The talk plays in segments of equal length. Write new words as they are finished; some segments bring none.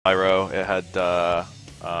It had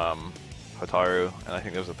Hotaru, and I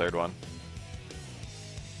think there was a third one.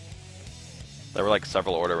 There were like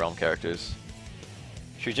several Order Realm characters.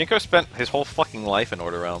 Shujinko spent his whole fucking life in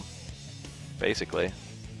Order Realm. Basically.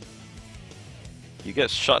 You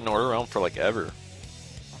get shut in Order Realm for like ever.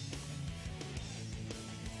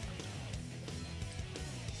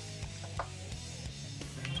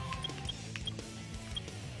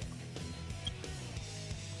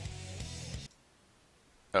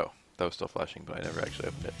 Oh, that was still flashing, but I never actually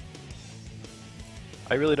opened it.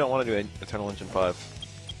 I really don't want to do Eternal Engine 5.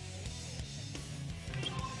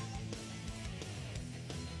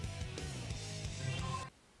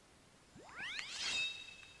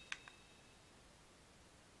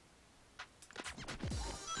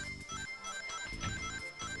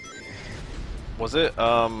 Was it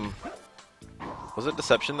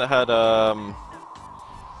Deception that had, oh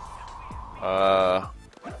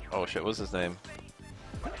shit, what was his name?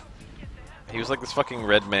 He was like this fucking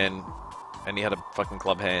red man, and he had a fucking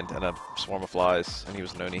club hand and a swarm of flies, and he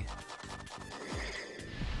was Noni.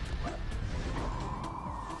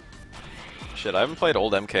 Shit, I haven't played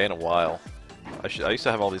old MK in a while. I used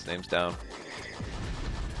to have all these names down.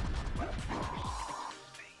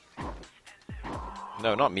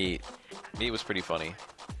 No, not Meat. Meat was pretty funny.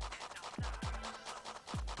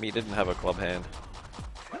 Meat didn't have a club hand.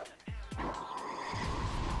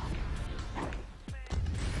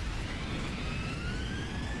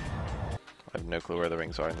 I have no clue where the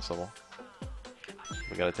rings are in this level.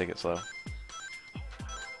 We gotta take it slow.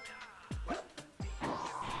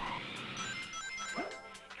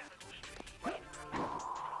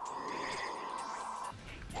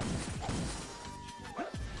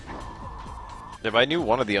 If I knew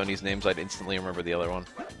one of the Oni's names, I'd instantly remember the other one.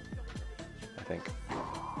 I think.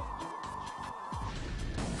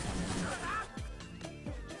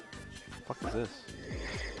 What the fuck is this?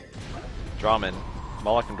 Draman.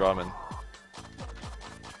 Moloch and Draman.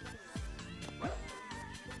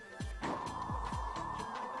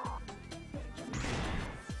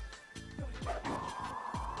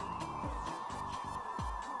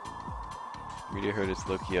 Meteor heard it's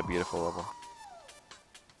low-key a beautiful level.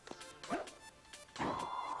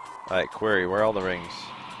 Alright, query, where are all the rings?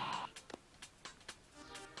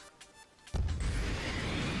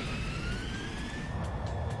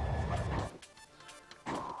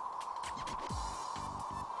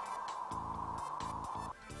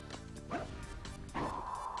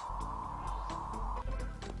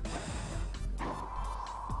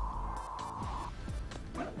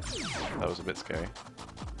 That was a bit scary.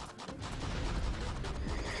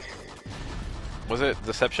 Was it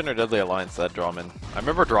Deception or Deadly Alliance that Draman? I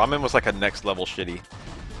remember Draman was like a next level shitty.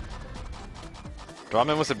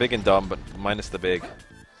 Draman was a big and dumb, but minus the big.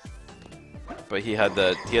 But he had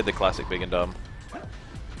the classic big and dumb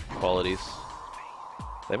qualities.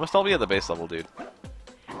 They must all be at the base level, dude.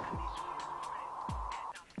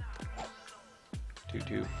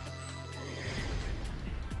 2-2.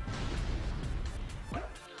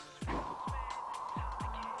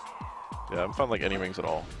 Yeah, I haven't found like any rings at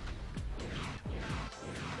all.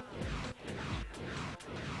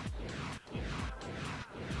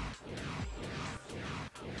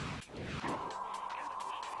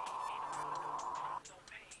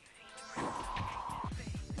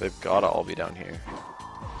 They've gotta all be down here.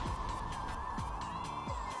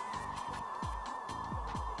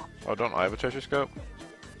 Oh, don't I have a treasure scope?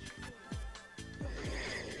 I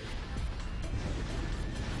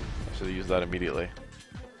should have used that immediately.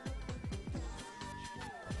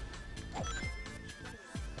 I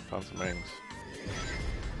found some rings.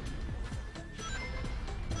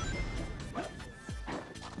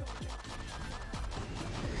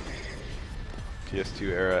 PS2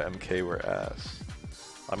 era MK were ass.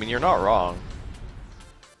 I mean, you're not wrong,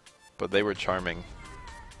 but they were charming.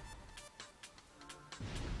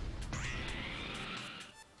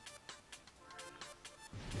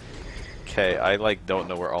 Okay, I like don't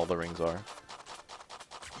know where all the rings are.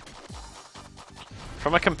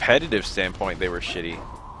 From a competitive standpoint, they were shitty,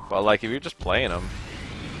 but like if you're just playing them,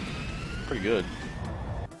 pretty good.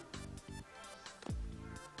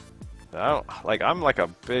 I don't like. I'm a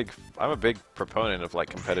big proponent of like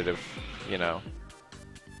competitive, you know.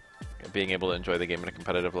 Being able to enjoy the game at a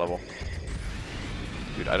competitive level.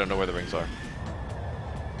 Dude, I don't know where the rings are.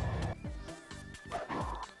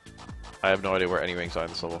 I have no idea where any rings are in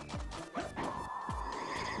this level.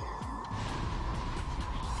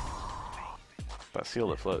 That seal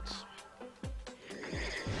that floats.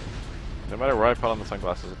 No matter where I put on the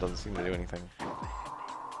sunglasses, it doesn't seem to do anything.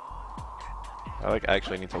 I like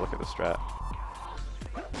actually need to look at the strat.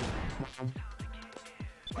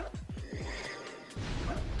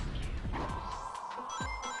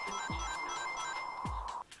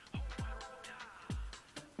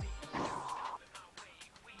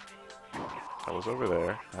 was over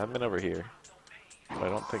there. I haven't been over here. But I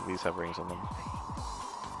don't think these have rings on them.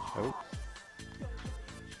 Oh.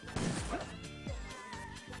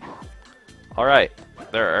 Alright.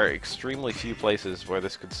 There are extremely few places where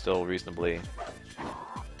this could still reasonably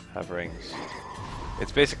have rings.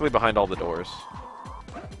 It's basically behind all the doors.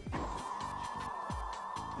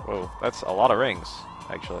 Whoa, that's a lot of rings,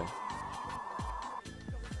 actually.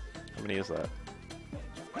 How many is that?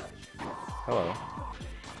 Hello.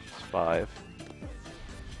 It's 5.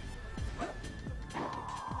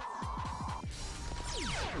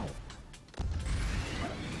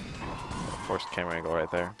 Forced camera angle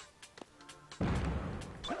right there.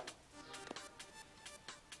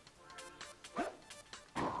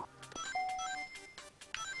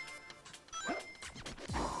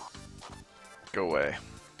 Go away.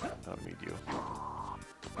 I don't need you.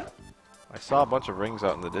 I saw a bunch of rings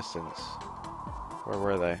out in the distance. Where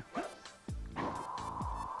were they?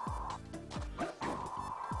 There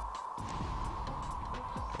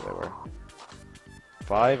they were.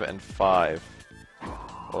 5 and 5.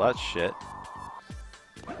 Well, that's shit.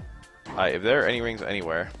 Alright, if there are any rings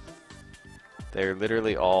anywhere, they're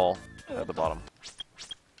literally all at the bottom.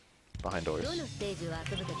 Behind doors.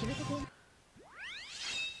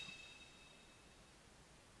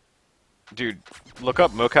 Dude, look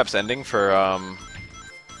up Mocap's ending for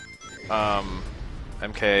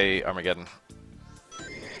MK Armageddon.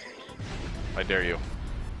 I dare you.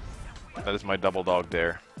 That is my double dog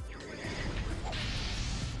dare.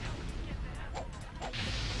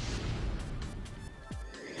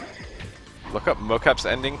 Look up Mocap's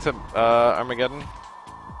ending to Armageddon.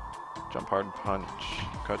 Jump hard punch,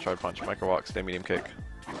 crouch hard punch, micro walk, stay medium kick.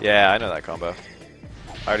 Yeah, I know that combo.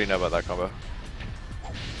 I already know about that combo.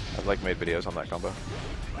 I've like made videos on that combo.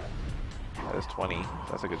 That is 20.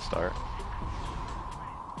 That's a good start.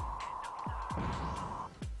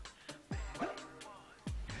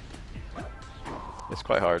 It's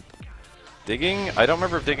quite hard. Digging? I don't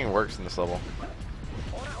remember if digging works in this level.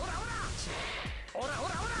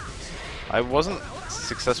 I wasn't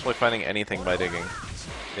successfully finding anything by digging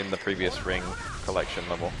in the previous ring collection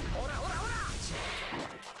level.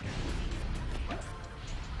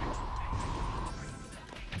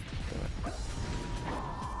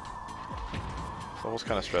 This level's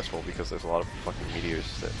kind of stressful because there's a lot of fucking meteors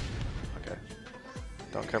that... Okay.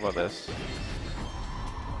 Don't care about this.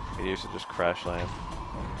 Meteors that just crash land.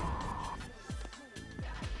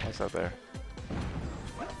 What's out there?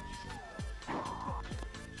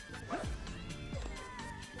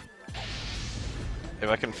 If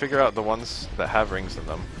I can figure out the ones that have rings in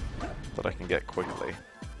them, that I can get quickly.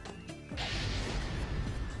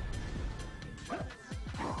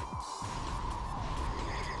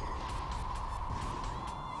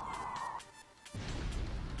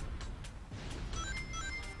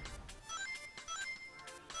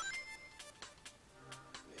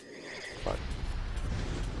 Fuck.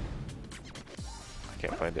 I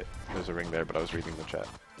can't find it. There's a ring there, but I was reading the chat.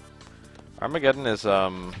 Armageddon is,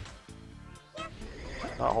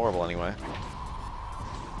 not horrible anyway.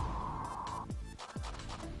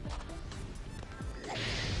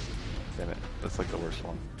 Damn it, that's like the worst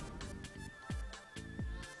one.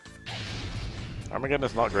 Armageddon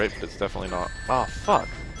is not great, but it's definitely not... Oh, fuck!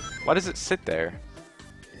 Why does it sit there?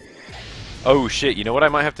 Oh shit, you know what I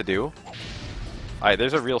might have to do? Alright,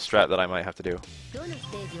 there's a real strat that I might have to do.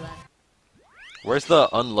 Where's the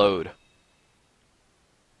unload?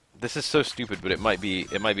 This is so stupid, but it might be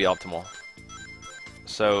optimal.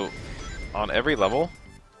 So, on every level...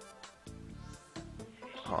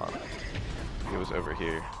 Hold on. It was over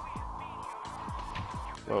here.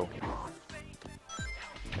 Whoa.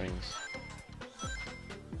 Rings.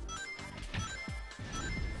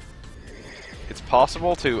 It's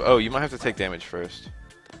possible to... Oh, you might have to take damage first.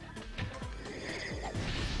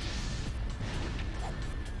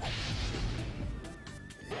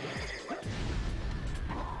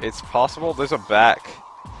 It's possible there's a back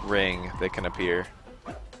ring that can appear.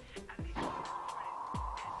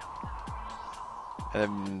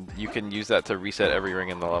 And you can use that to reset every ring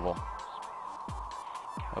in the level.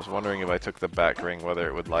 I was wondering if I took the back ring, whether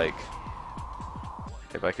it would like...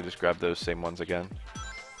 If I could just grab those same ones again.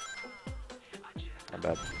 Not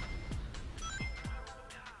bad.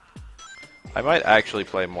 I might actually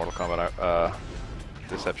play Mortal Kombat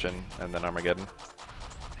Deception and then Armageddon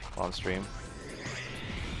on stream.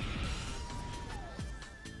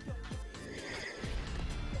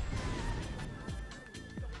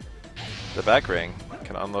 The back ring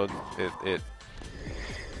can unload it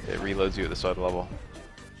reloads you at the start of the level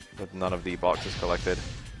with none of the boxes collected.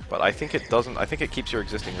 But I think it doesn't. I think it keeps your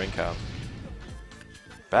existing ring count.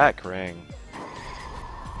 Back ring.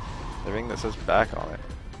 The ring that says back on it.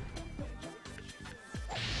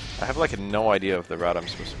 I have like no idea of the route I'm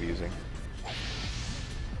supposed to be using.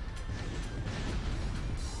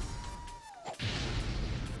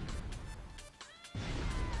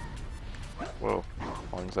 Whoa,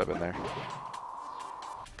 how long's that been there?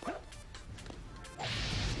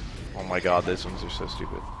 Oh my god, these ones are so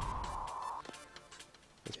stupid.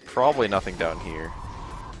 There's probably nothing down here.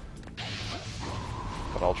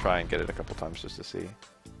 But I'll try and get it a couple times just to see.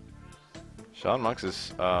 Shaolin Monks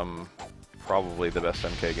is probably the best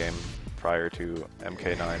MK game prior to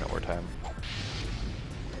MK9 or 10.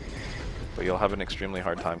 But you'll have an extremely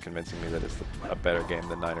hard time convincing me that it's a better game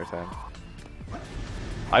than 9 or 10.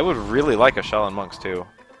 I would really like a Shaolin Monks too.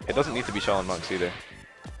 It doesn't need to be Shaolin Monks either.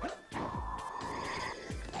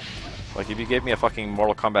 Like if you gave me a fucking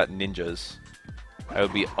Mortal Kombat Ninjas, I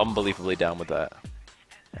would be unbelievably down with that.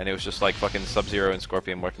 And it was just like fucking Sub-Zero and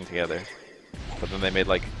Scorpion working together. But then they made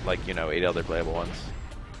like you know, 8 other playable ones.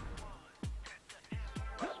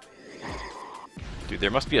 Dude, there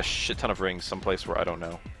must be a shit ton of rings someplace where I don't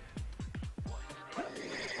know.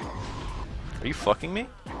 Are you fucking me?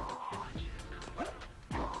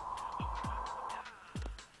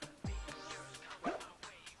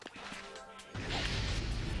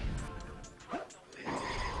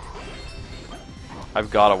 I've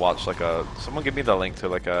gotta watch like a... Someone give me the link to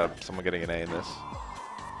like someone getting an A in this.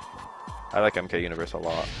 I like MK Universe a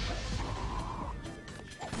lot.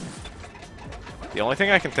 The only thing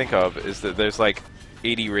I can think of is that there's like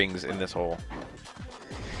 80 rings in this hole.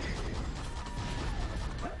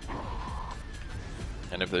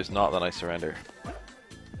 And if there's not, then I surrender.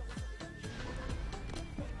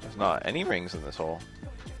 There's not any rings in this hole.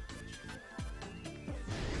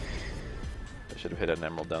 I should have hit an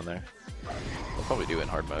emerald down there. I'll probably do it in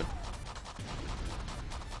hard mode.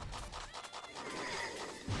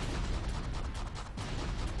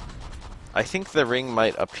 I think the ring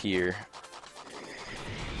might appear.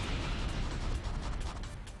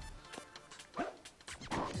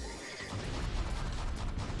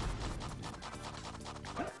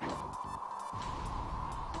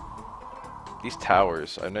 These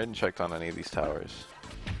towers, I've never checked on any of these towers.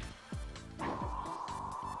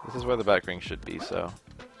 This is where the back ring should be, so.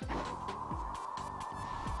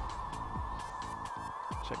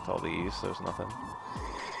 Checked all these, there's nothing.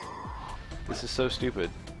 This is so stupid.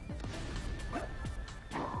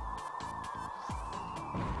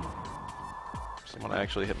 Someone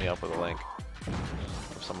actually hit me up with a link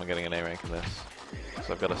of someone getting an A rank in this.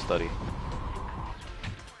 So I've got to study.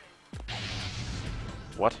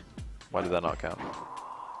 What? Why did that not count?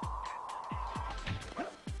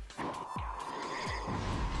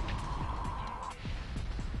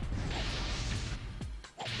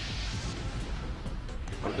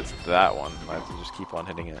 What if it's that one? I have to just keep on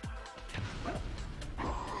hitting it.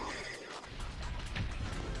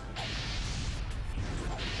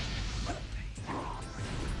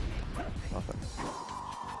 Nothing.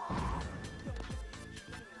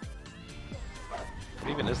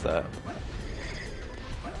 What even is that?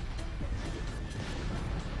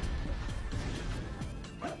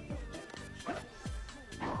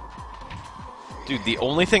 Dude, the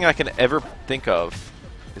only thing I can ever think of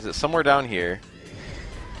is that somewhere down here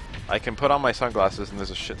I can put on my sunglasses and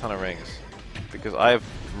there's a shit ton of rings. Because I've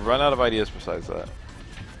run out of ideas besides that.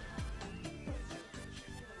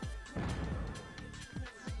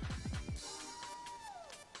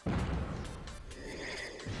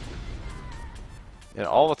 And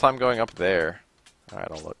all the time going up there. Alright,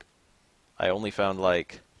 I'll look. I only found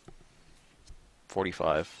like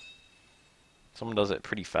 45. Someone does it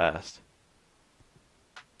pretty fast.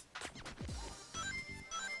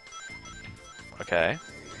 Okay.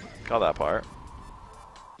 Got that part.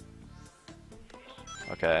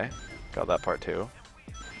 Okay. Got that part too.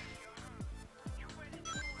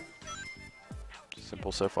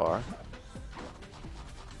 Simple so far.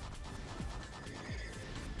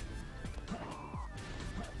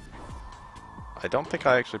 I don't think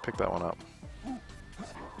I actually picked that one up.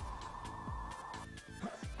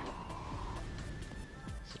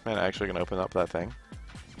 Is this man actually going to open up that thing?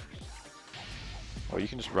 Oh, you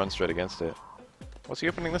can just run straight against it. What's he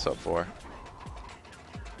opening this up for?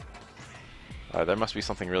 There must be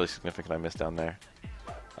something really significant I missed down there.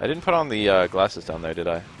 I didn't put on the glasses down there, did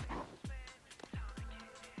I?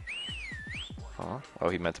 Huh? Oh,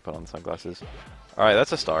 he meant to put on the sunglasses. Alright,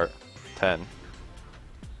 that's a start. 10. I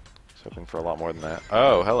was hoping for a lot more than that.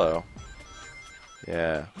 Oh, hello.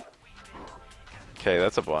 Yeah. Okay,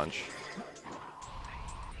 that's a bunch.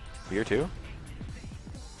 Here too?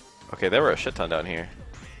 Okay, there were a shit ton down here.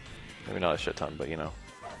 Maybe not a shit ton, but you know.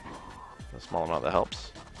 A small amount that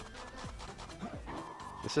helps.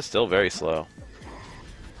 This is still very slow.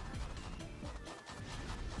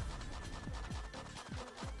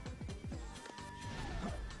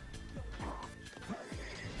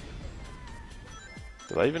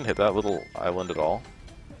 Did I even hit that little island at all?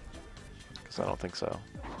 Because I don't think so.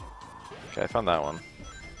 Okay, I found that one.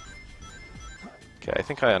 Okay, I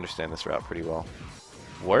think I understand this route pretty well.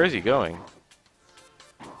 Where is he going?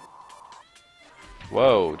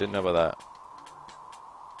 Whoa, didn't know about that.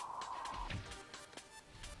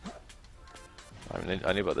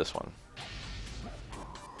 I knew about this one.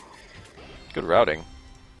 Good routing.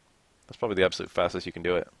 That's probably the absolute fastest you can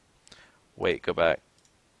do it. Wait, go back.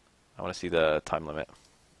 I want to see the time limit.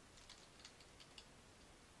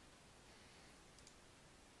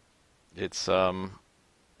 It's 2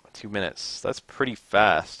 minutes. That's pretty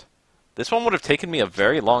fast. This one would have taken me a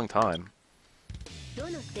very long time.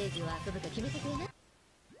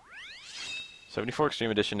 74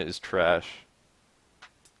 Extreme Edition is trash.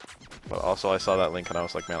 But also I saw that link and I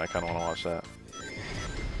was like, man, I kind of want to watch that.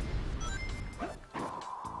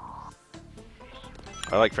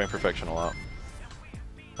 I like Frame Perfection a lot.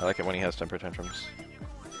 I like it when he has temper tantrums.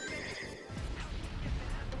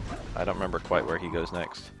 I don't remember quite where he goes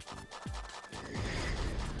next.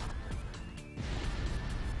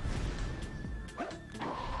 I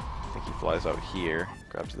think he flies out here,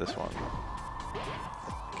 grabs this one.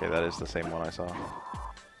 Okay, that is the same one I saw.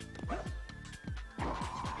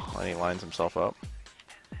 And he lines himself up.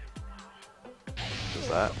 Does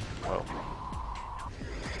that? Whoa.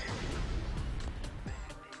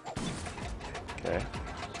 Okay.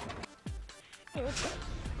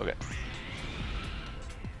 Okay.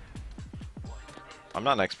 I'm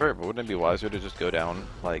not an expert, but wouldn't it be wiser to just go down,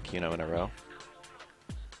 like, you know, in a row?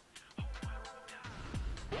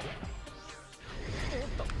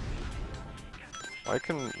 Why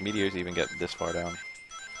can meteors even get this far down?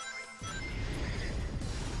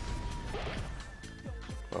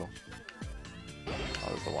 Whoa. Oh,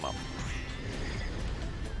 there's the one up.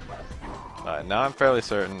 Now I'm fairly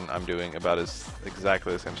certain I'm doing about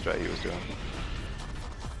exactly the same strat he was doing.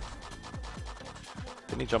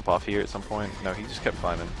 Didn't he jump off here at some point? No, he just kept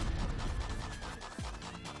climbing.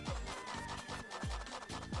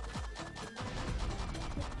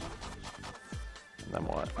 And then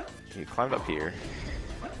what? He climbed up here.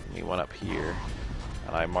 And he went up here.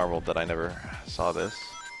 And I marveled that I never saw this.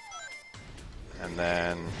 And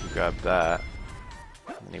then he grabbed that.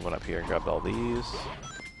 And he went up here and grabbed all these.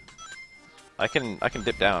 I can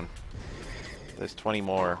dip down. There's 20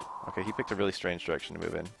 more. Okay, he picked a really strange direction to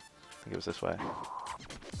move in. I think it was this way.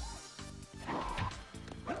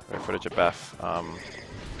 Rare footage of Beth.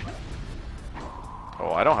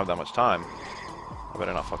 Oh, I don't have that much time. I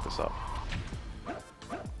better not fuck this up.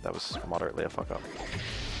 That was moderately a fuck up.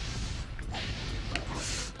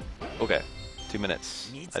 Okay, 2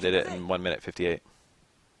 minutes. I did it in 1 minute 58.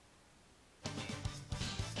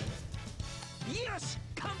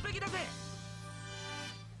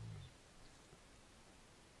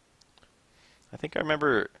 I think I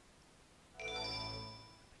remember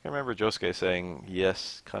Josuke saying,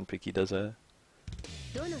 yes, Kanpiki does that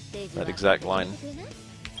exact line.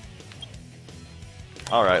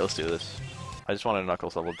 Alright, let's do this. I just wanted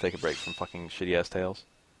Knuckles level to take a break from fucking shitty ass Tails.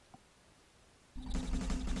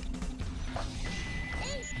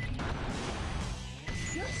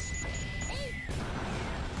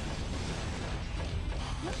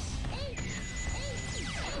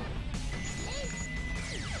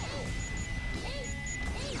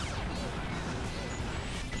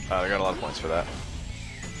 I got a lot of points for that.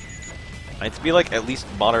 I need to be, like, at least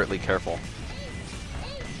moderately careful.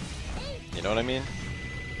 You know what I mean?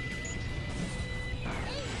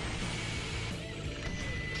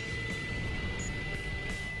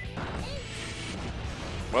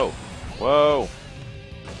 Whoa. Whoa!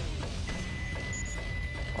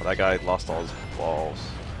 Oh, that guy lost all his balls.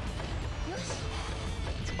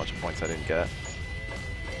 That's a bunch of points I didn't get.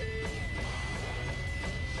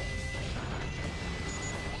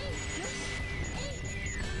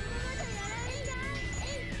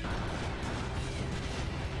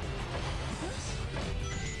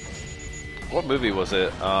 What movie was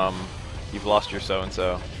it? You've lost your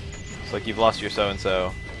so-and-so. It's like, you've lost your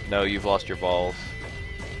so-and-so. No, you've lost your balls.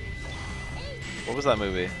 What was that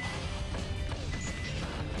movie?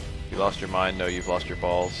 You lost your mind. No, you've lost your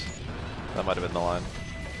balls. That might have been the line.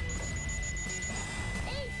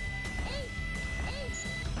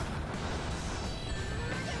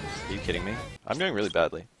 Are you kidding me? I'm doing really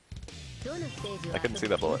badly. I couldn't see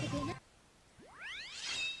that bullet.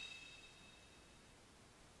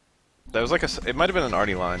 That was like it might have been an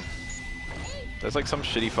Artie line. That was like some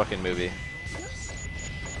shitty fucking movie.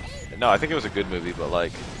 No, I think it was a good movie, but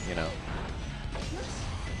like, you know.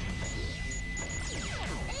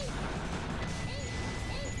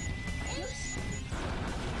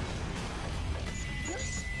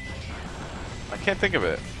 I can't think of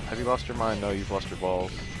it. Have you lost your mind? No, you've lost your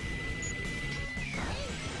balls.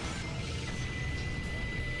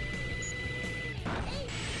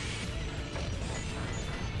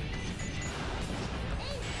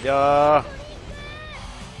 Yeah.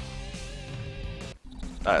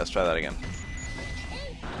 Alright, let's try that again.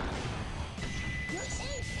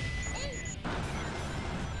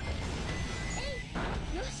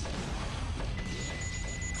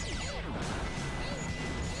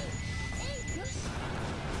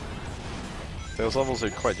 Those levels are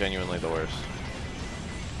quite genuinely the worst.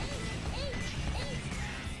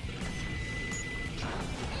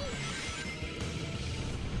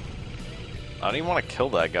 I don't even want to kill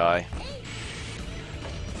that guy.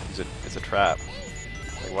 It's a trap.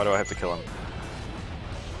 Like, why do I have to kill him?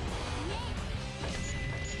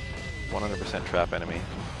 100% trap enemy.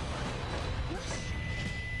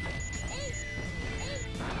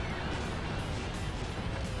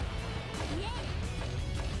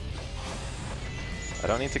 I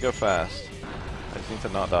don't need to go fast. I just need to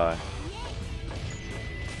not die.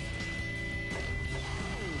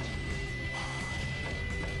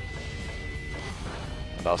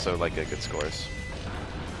 And also, like, get good scores.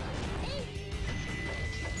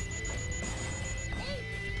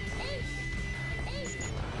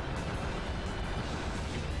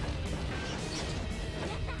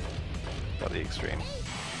 Got the extreme.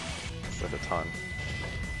 With a ton.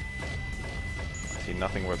 I see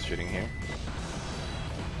nothing worth shooting here.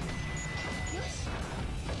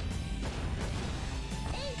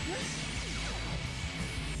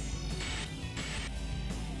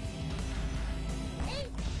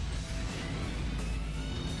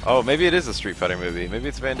 Oh, maybe it is a Street Fighter movie. Maybe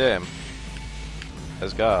it's Van Damme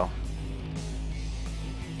as Guile.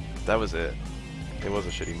 That was it. It was a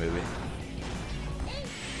shitty movie.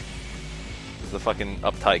 He's the fucking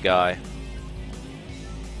uptight guy.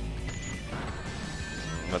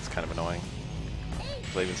 That's kind of annoying. What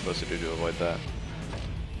was I even supposed to do to avoid that?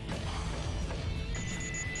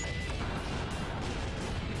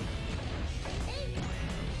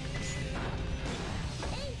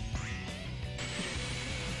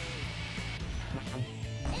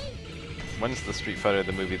 When's the Street Fighter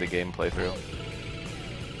the movie, the game playthrough?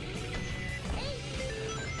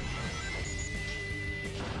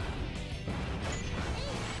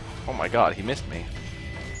 Oh my god, he missed me.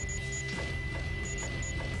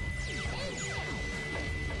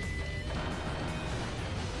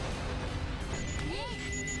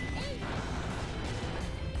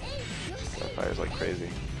 That fires like crazy.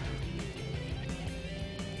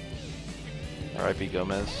 R.I.P.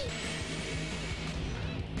 Gomez.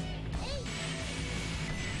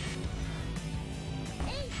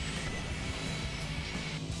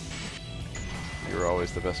 You're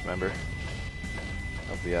always the best member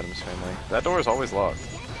of the Addams family. That door is always locked.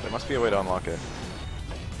 There must be a way to unlock it.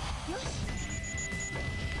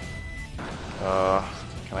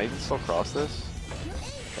 Can I even still cross this?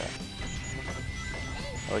 Okay.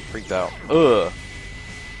 I like freaked out. Ugh!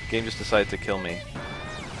 Game just decided to kill me.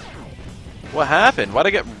 What happened? Why'd I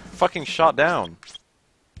get fucking shot down?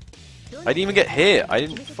 I didn't even get hit. I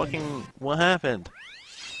didn't fucking... What happened?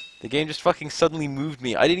 The game just fucking suddenly moved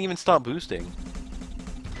me. I didn't even stop boosting.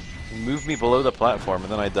 It moved me below the platform and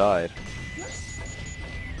then I died.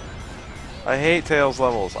 I hate Tails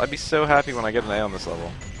levels. I'd be so happy when I get an A on this level.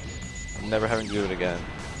 I'm never having to do it again.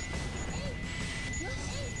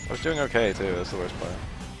 I was doing okay too, that's the worst part.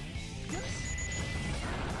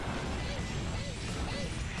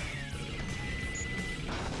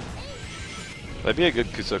 That'd be a good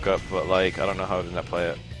Kusoka, but like, I don't know how to net play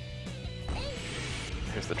it.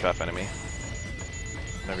 Here's the trap enemy.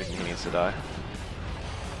 And everything he needs to die.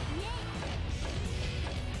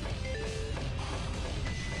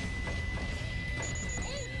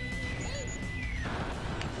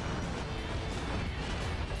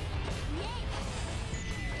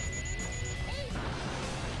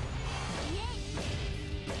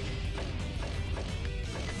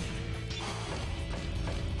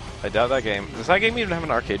 I doubt that game. Does that game even have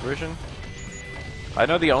an arcade version? I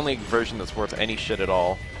know the only version that's worth any shit at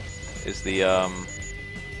all is the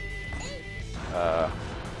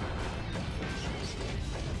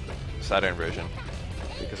Saturn version,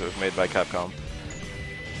 because it was made by Capcom.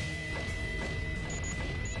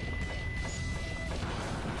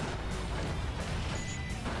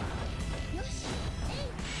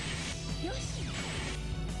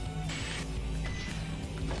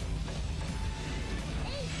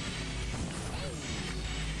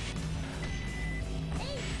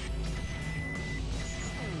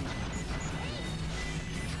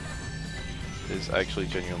 is actually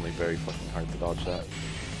genuinely very fucking hard to dodge that.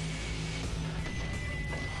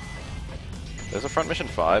 There's a front mission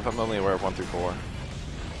 5, I'm only aware of 1 through 4.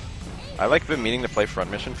 I like been meaning to play front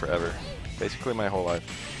mission forever. Basically my whole life.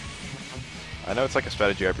 I know it's like a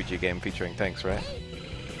strategy RPG game featuring tanks, right?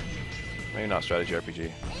 Maybe not strategy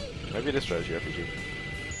RPG. Maybe it is strategy RPG.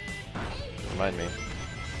 Remind me.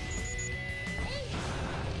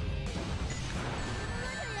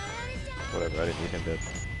 Whatever, I didn't need him dead.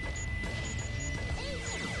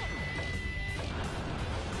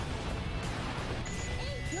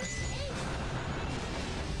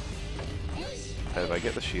 If I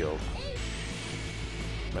get the shield,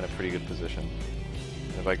 I'm in a pretty good position.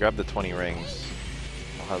 If I grab the 20 rings,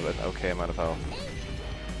 I'll have an okay amount of health.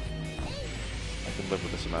 I can live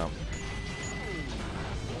with this amount.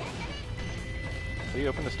 How do you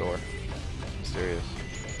open this door? Mysterious.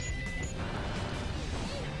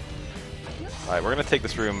 Alright, we're gonna take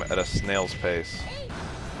this room at a snail's pace.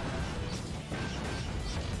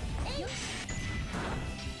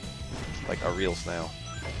 Like a real snail.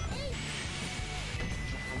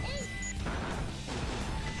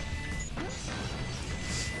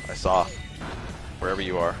 I saw. Wherever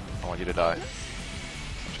you are, I want you to die.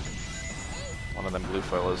 One of them blue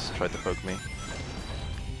fellas tried to poke me.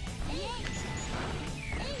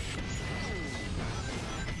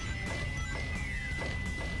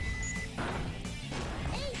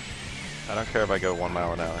 I don't care if I go 1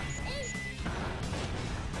 mile an hour.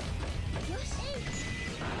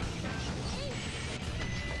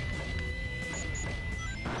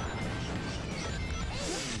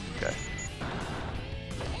 Okay.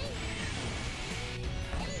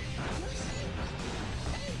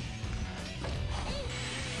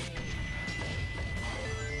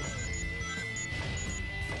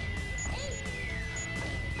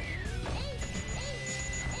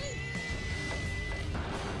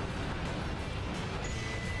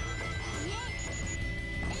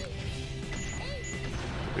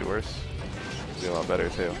 Could be worse. Could be a lot better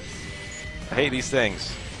too. I hate these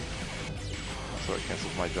things. So it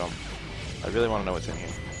cancels my jump. I really want to know what's in here.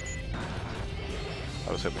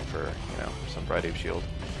 I was hoping for, you know, some Bright Ape shield.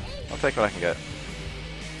 I'll take what I can get.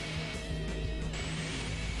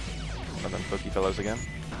 One of them pokey fellows again.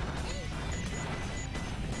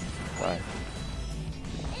 Die.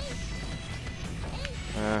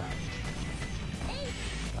 Alright.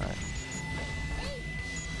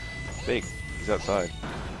 Big. He's outside.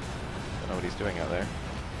 Don't know what he's doing out there.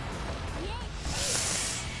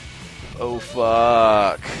 Oh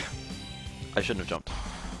fuck. I shouldn't have jumped.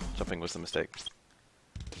 Jumping was the mistake.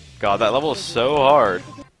 God, that level is so hard.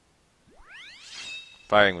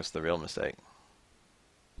 Firing was the real mistake.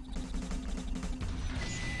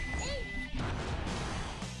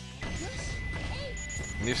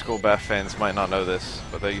 New School Bath fans might not know this,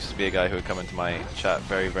 but there used to be a guy who would come into my chat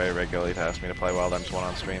very, very regularly to ask me to play Wild Arms 1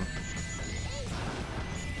 on stream.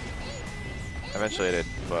 Eventually I did,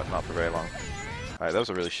 but not for very long. Alright, that was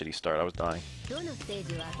a really shitty start. I was dying.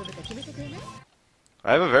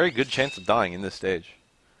 I have a very good chance of dying in this stage.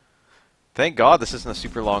 Thank God this isn't a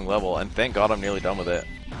super long level, and thank God I'm nearly done with it.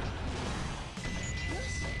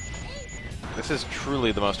 This is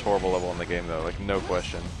truly the most horrible level in the game though, like no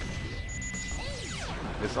question.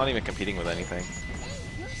 It's not even competing with anything.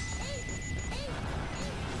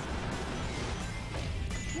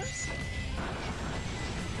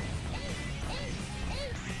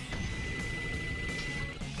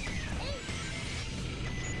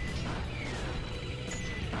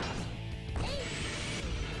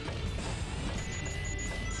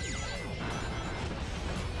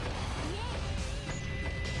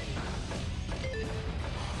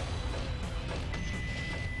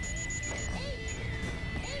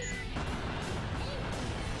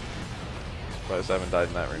 Surprised I haven't died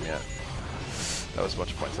in that room yet. That was a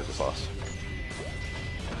bunch of points I just lost.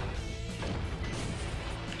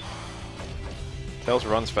 Tails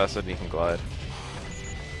runs faster than he can glide.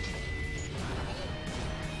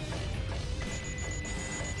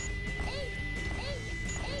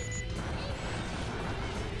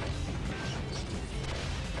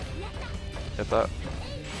 Hit that.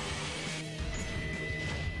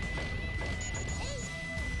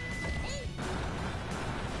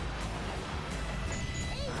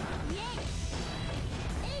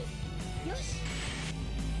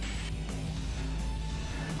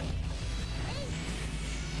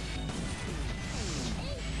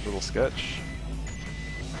 Little sketch.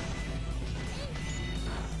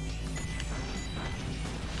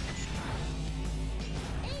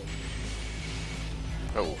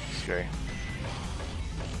 Oh, scary.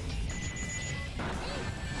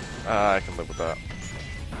 I can live with that.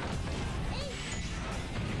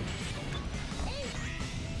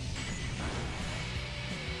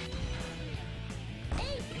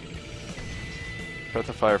 Breath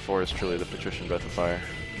of Fire 4 is truly the patrician Breath of Fire.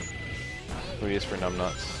 Who is for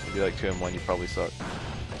numbnuts. If you like 2M1, you probably suck.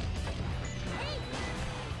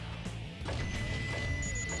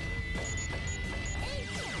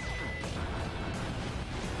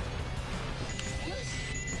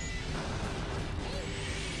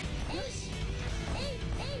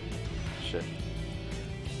 Shit.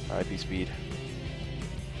 RIP speed.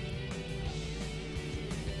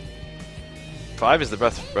 5 is the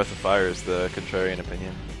Breath of Fire, is the contrarian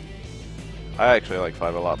opinion. I actually like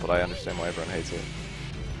 5 a lot, but I understand why everyone hates it.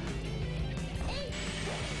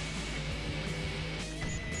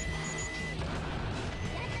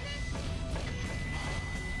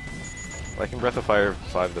 Liking Breath of Fire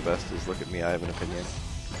 5 the best is look at me, I have an opinion.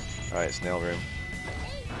 Alright, Snail Room.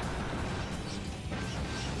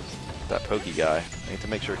 That pokey guy. I need to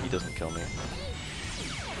make sure he doesn't kill me.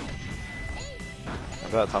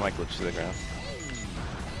 Remember that time I glitched to the ground?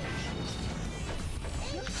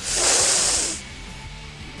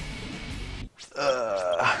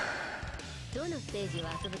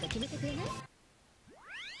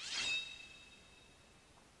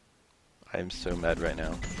 I am so mad right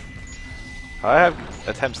now. I have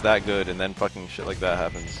attempts that good and then fucking shit like that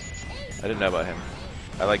happens. I didn't know about him.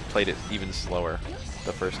 I like played it even slower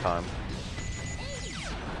the first time.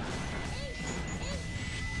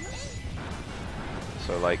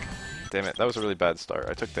 So like, damn it, that was a really bad start.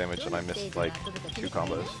 I took damage and I missed like 2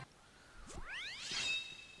 combos.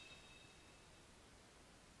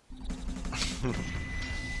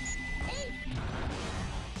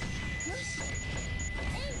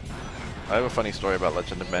 I have a funny story about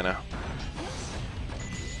Legend of Mana.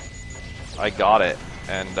 I got it,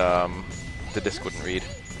 and the disc wouldn't read.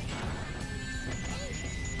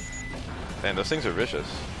 And those things are vicious.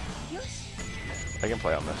 I can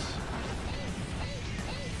play on this.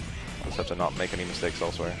 I just have to not make any mistakes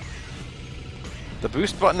elsewhere. The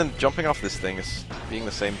boost button and jumping off this thing is being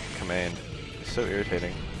the same command. It's so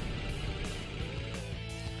irritating.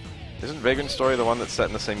 Isn't Vagrant Story the one that's set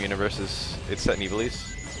in the same universe as it's set in Ivalice?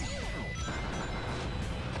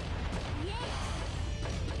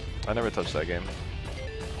 I never touched that game.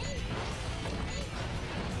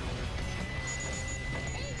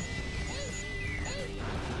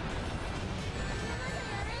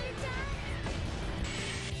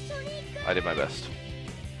 I did my best.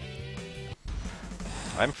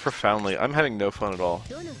 I'm having no fun at all.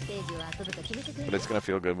 But it's gonna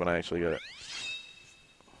feel good when I actually get it.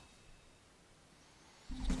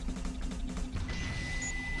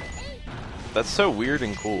 That's so weird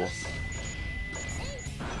and cool.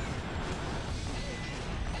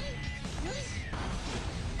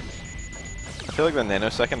 I feel like the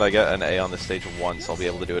nanosecond I get an A on this stage once, I'll be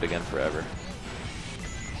able to do it again forever.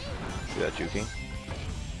 See that juking?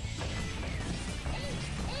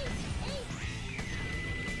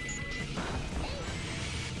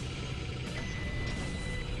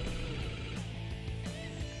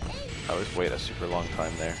 I always wait a super long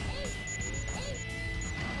time there.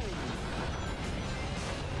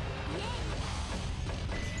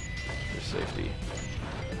 For safety.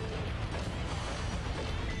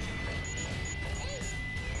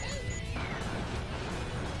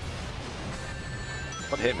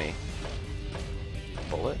 What hit me?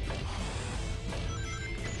 Bullet?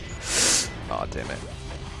 Aw, oh, damn it.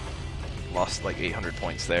 Lost like 800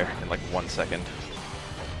 points there in like 1 second.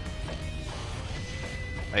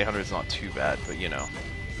 800 is not too bad, but you know.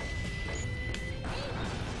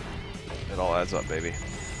 It all adds up, baby.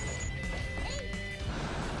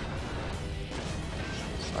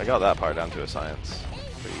 I got that part down to a science.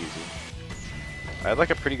 Pretty easy. I had like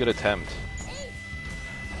a pretty good attempt.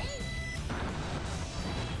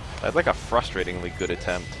 I had like a frustratingly good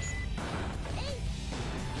attempt.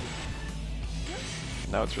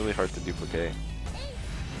 Now it's really hard to duplicate.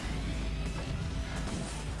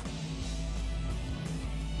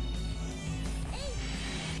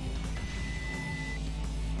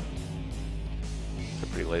 They're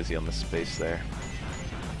pretty lazy on the space there.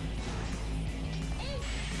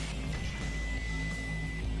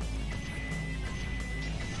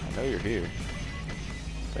 I know you're here.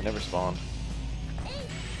 They never spawn.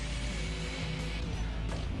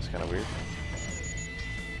 Kind of weird.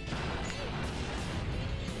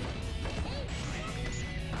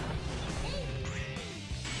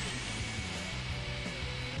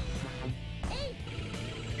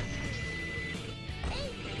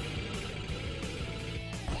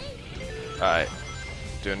 Alright.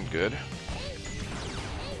 Doing good.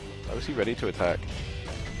 Why was he ready to attack?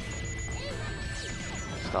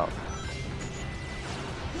 Stop.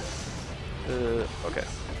 Okay.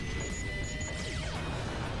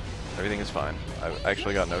 Everything is fine. I've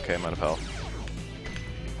actually got an okay amount of health.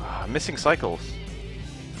 I'm missing cycles.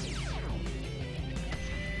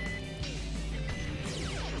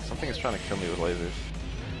 Something is trying to kill me with lasers.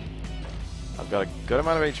 I've got a good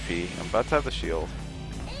amount of HP. I'm about to have the shield.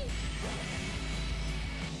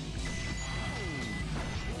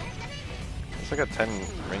 There's like a 10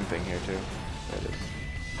 ring thing here too. There it is.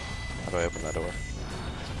 How do I open that door?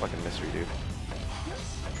 It's a fucking mystery, dude.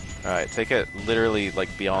 Alright, take it literally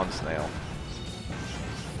like beyond snail.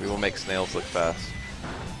 We will make snails look fast.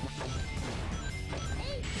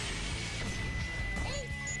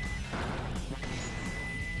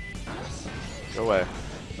 Go away.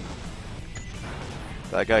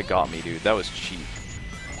 That guy got me, dude. That was cheap.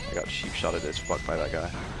 I got cheap shotted as fuck by that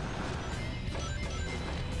guy.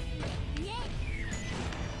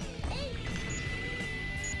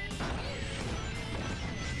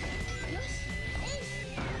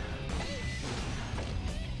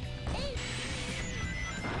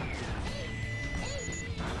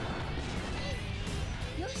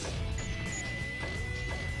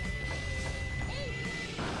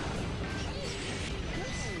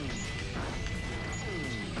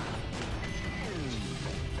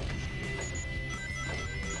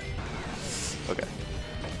 Okay.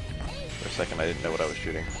 For a second I didn't know what I was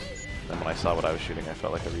shooting. Then when I saw what I was shooting I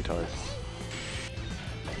felt like a retard.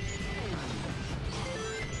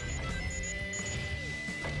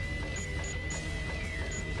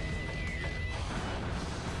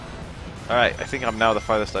 Alright, I think I'm now the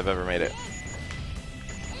farthest I've ever made it.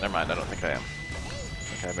 Never mind, I don't think I am. I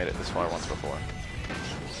think I made it this far once before.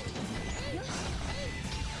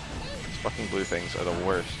 These fucking blue things are the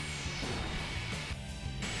worst.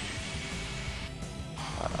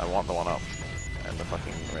 I want the one up. And the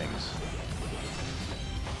fucking rings.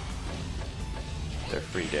 They're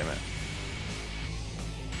free, damn it.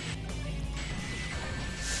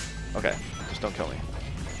 Okay, just don't kill me.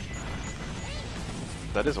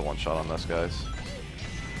 That is a one-shot on those guys.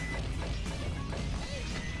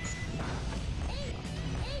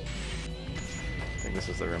 I think this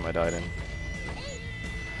is the room I died in.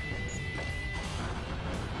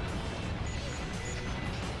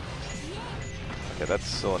 Okay, that's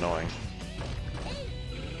still annoying.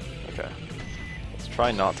 Okay. Let's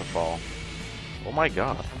try not to fall. Oh my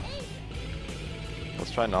god.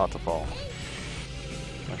 Let's try not to fall.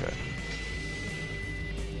 Okay.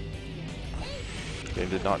 Game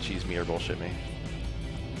did not cheese me or bullshit me.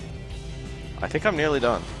 I think I'm nearly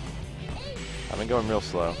done. I've been going real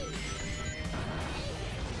slow.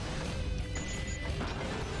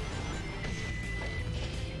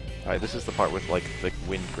 Alright, this is the part with like the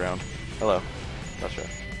wind ground. Hello. Gotcha.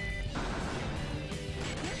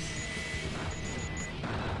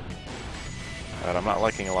 Alright, I'm not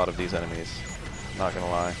liking a lot of these enemies. Not gonna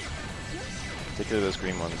lie. Particularly those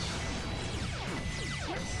green ones.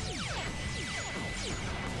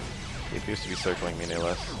 He appears to be circling me, no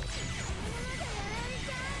less.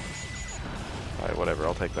 Alright, whatever,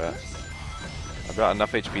 I'll take that. I've got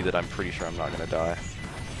enough HP that I'm pretty sure I'm not gonna die.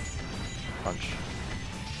 Punch.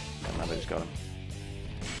 And now they just got him.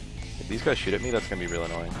 If these guys shoot at me, that's gonna be real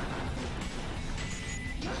annoying.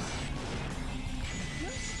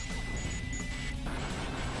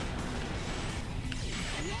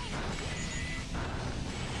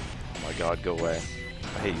 Oh my god, go away.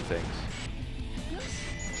 I hate you things.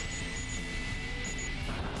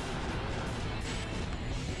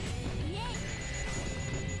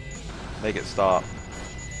 Make it stop.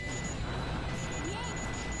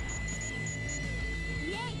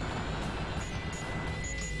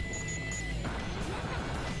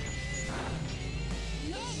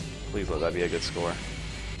 Please let that be a good score.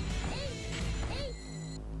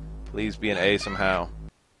 Please be an A somehow.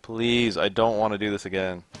 Please, I don't want to do this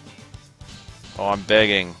again. Oh, I'm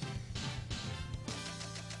begging.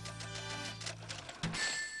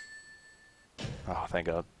 Oh, thank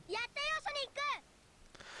God.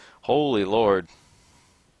 Holy Lord.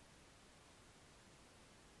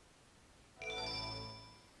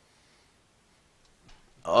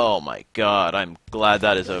 Oh my God, I'm glad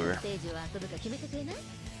that is over.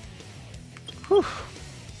 Whew.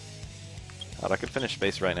 God, I could finish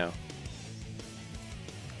space right now.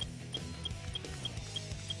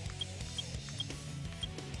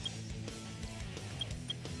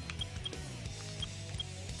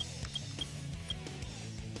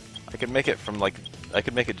 I could make it from like, I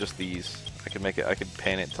could make it just these. I could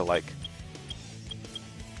pan it to like.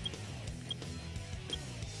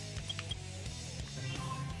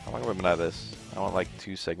 How long have I been at this? I want like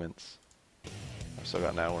 2 segments. I've still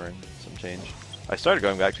got an hour and some change. I started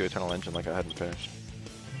going back to Eternal Engine like I hadn't finished.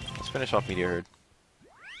 Let's finish off Meteor Herd.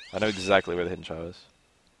 I know exactly where the hidden shot is.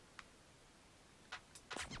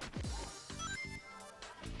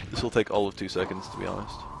 This will take all of 2 seconds, to be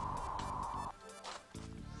honest.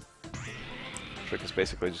 Trick is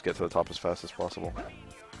basically just get to the top as fast as possible.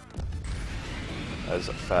 As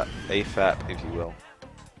AFAP, if you will.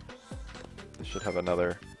 This should have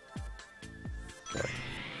another... Okay.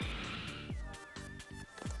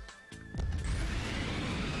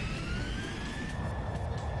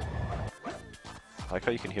 I like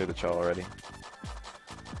how you can hear the chow already.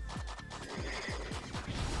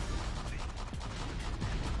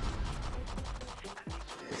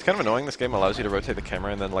 It's kind of annoying, this game allows you to rotate the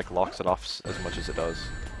camera and then like locks it off as much as it does.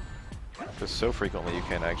 Because so frequently you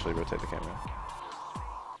can't actually rotate the camera.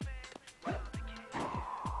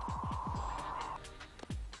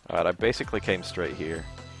 Alright, I basically came straight here.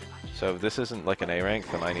 So if this isn't like an A rank,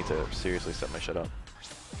 then I need to seriously set my shit up.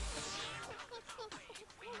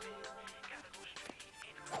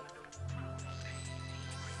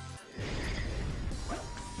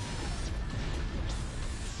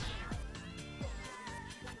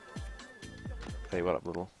 Hey, what up,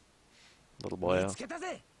 little boy? That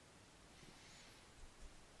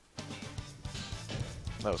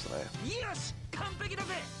was an A.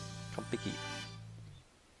 Kampiki.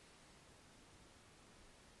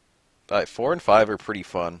 Alright, 4 and 5 are pretty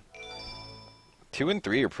fun. 2 and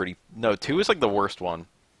 3 are pretty... No, 2 is like the worst one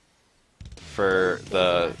for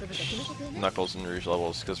the Knuckles and Rouge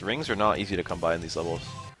levels, because rings are not easy to come by in these levels.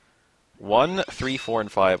 1, 3, 4,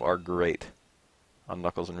 and 5 are great on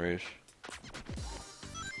Knuckles and Rouge.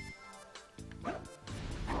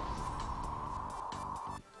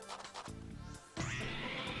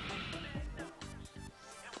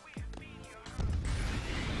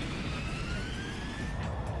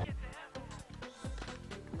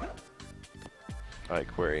 Alright,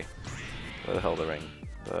 query. Where the hell the ring?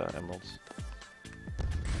 The emeralds.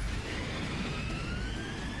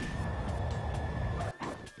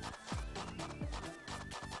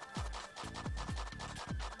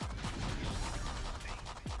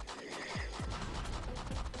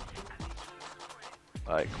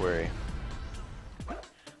 Alright, query.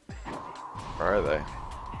 Where are they?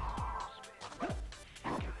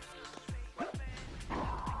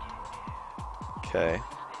 Okay.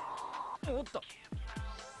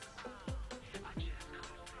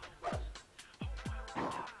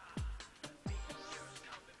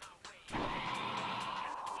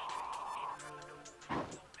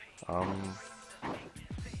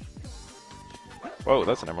 Whoa,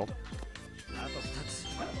 that's an emerald.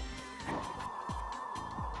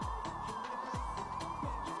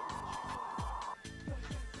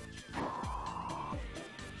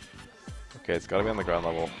 Okay, it's gotta be on the ground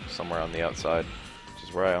level, somewhere on the outside, which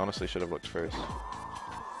is where I honestly should have looked first.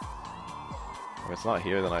 If it's not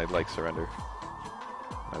here, then I'd like surrender.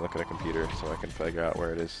 I look at a computer so I can figure out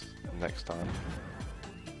where it is next time.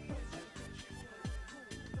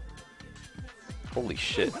 Holy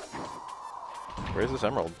shit. Where's this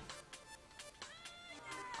emerald?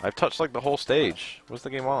 I've touched like the whole stage. What does the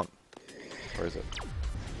game want? Where is it?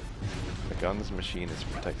 The gun's machine is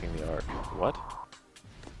protecting the arc. What?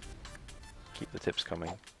 Keep the tips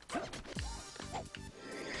coming.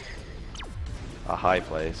 A high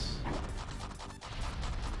place.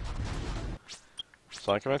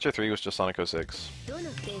 Sonic Adventure 3 was just Sonic 06.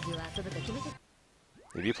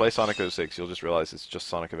 If you play Sonic 06, you'll just realize it's just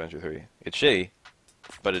Sonic Adventure 3. It's shitty,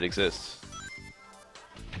 but it exists.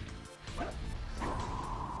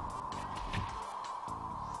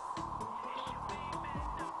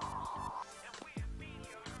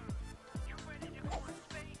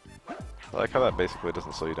 I like how that basically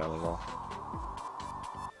doesn't slow you down at all.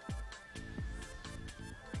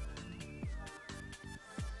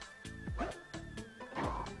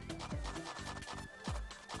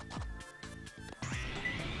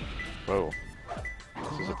 Whoa.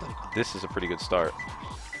 This is a pretty good start.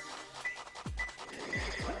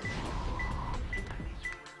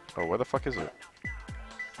 Oh, where the fuck is it?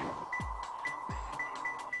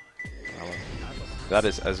 That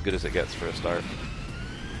is as good as it gets for a start.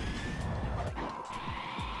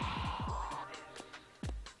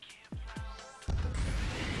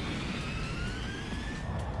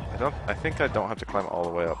 I think I don't have to climb all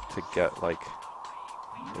the way up to get, like,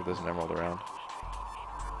 if there's an emerald around.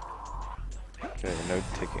 Okay, no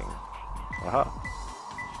ticking. Aha.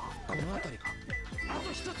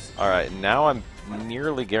 Alright, now I'm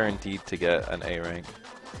nearly guaranteed to get an A rank.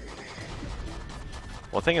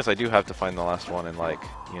 Well, the thing is, I do have to find the last one in, like,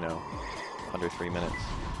 you know, under 3 minutes.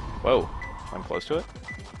 Whoa, I'm close to it?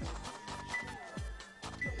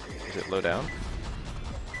 Is it low down?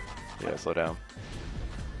 Yeah, it's low down.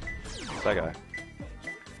 It's that guy.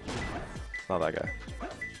 It's not that guy.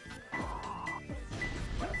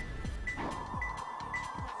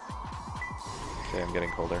 Okay, I'm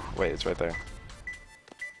getting colder. Wait, it's right there.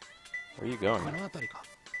 Where are you going? この辺りか。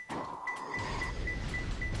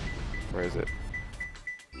 Where is it?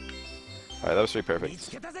 Alright, that was 3 perfects. 見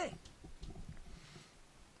つけたぜ。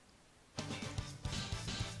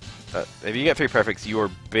 If you get 3 perfects, you are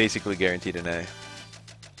basically guaranteed an A.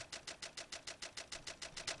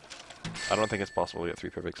 I don't think it's possible to get 3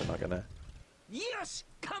 perfects and not get an A. よし、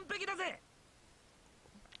完璧だぜ。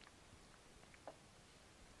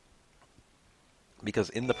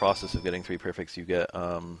 Because in the process of getting 3 perfects, you get,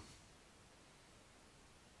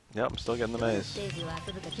 Yep, I'm still getting the maze. ステージを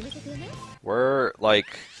遊ぶか決めてくれない？ We're, like,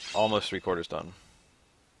 almost 3/4 done.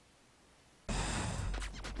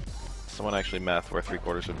 Someone actually math where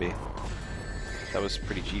 3/4 would be. That was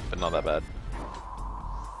pretty cheap, but not that bad.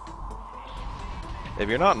 If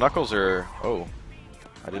you're not Knuckles or... Oh.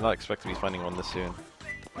 I did not expect to be finding one this soon.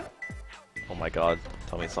 Oh my god.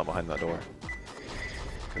 Tell me it's not behind that door.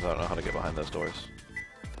 Because I don't know how to get behind those doors.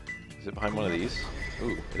 Is it behind one of these?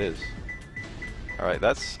 Ooh, it is. Alright,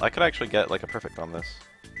 that's... I could actually get, like, a perfect on this.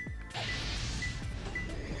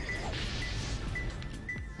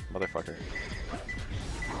 Motherfucker.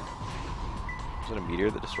 Was it a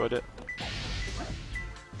meteor that destroyed it?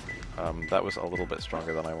 That was a little bit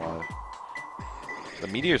stronger than I wanted. The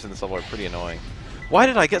meteors in this level are pretty annoying. Why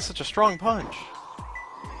did I get such a strong punch?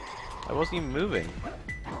 I wasn't even moving.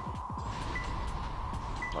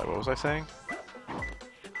 Like, what was I saying?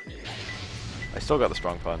 I still got the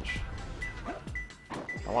strong punch.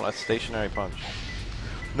 I want a stationary punch.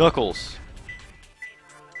 Knuckles!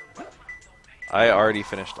 I already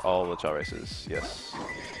finished all the Chow races, yes.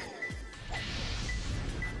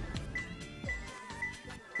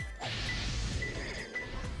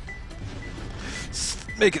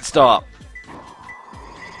 Make it stop!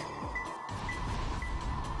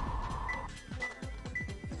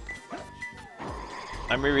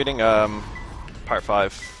 I'm rereading, part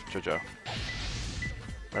 5, JoJo.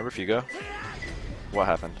 Remember Fugo? What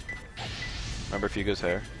happened? Remember Fugo's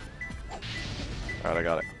hair? Alright, I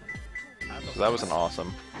got it. So that was an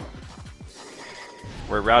awesome.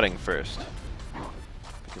 We're routing first.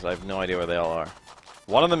 Because I have no idea where they all are.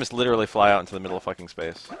 One of them is literally fly out into the middle of fucking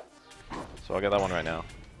space. So I'll get that one right now.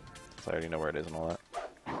 Because I already know where it is and all that.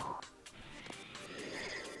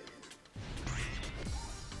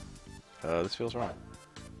 This feels wrong.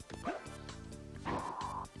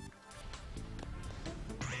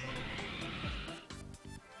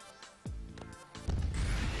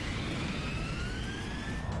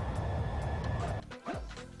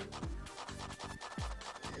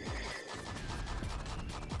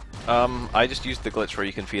 I just used the glitch where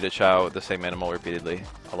you can feed a Chow the same animal repeatedly.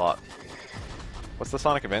 A lot. What's the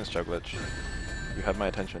Sonic Advance Chow glitch? You have my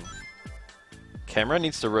attention. Camera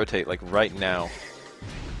needs to rotate, like, right now.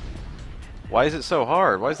 Why is it so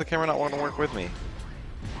hard? Why does the camera not want to work with me?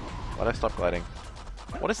 Why'd I stop gliding?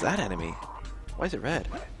 What is that enemy? Why is it red?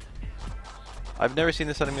 I've never seen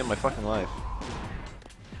this enemy in my fucking life.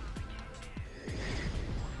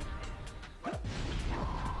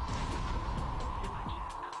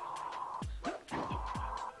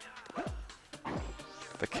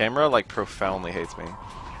 The camera, like, profoundly hates me.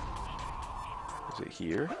 Is it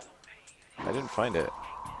here? I didn't find it.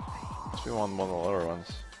 Must be one of the lower ones.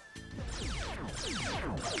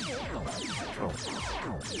 Oh.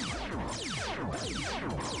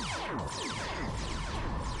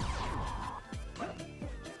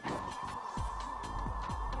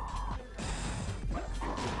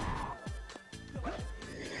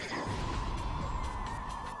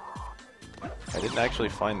 I didn't actually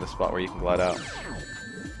find the spot where you can glide out.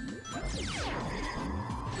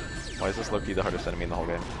 Why is this Loki the hardest enemy in the whole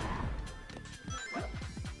game?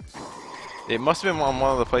 It must have been on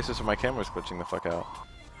one of the places where my camera was glitching the fuck out.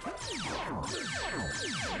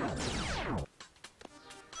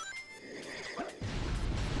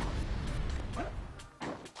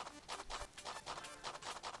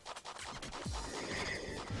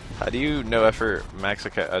 How do you no effort max a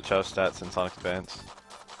Chow stats in Sonic Advance?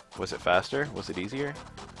 Was it faster? Was it easier?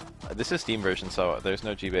 This is Steam version, so there's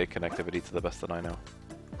no GBA connectivity to the best that I know.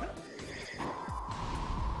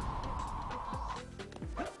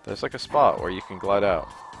 There's like a spot where you can glide out.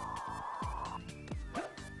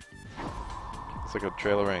 It's like a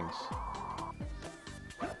trail of rings.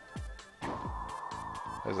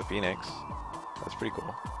 There's a phoenix. That's pretty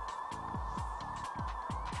cool.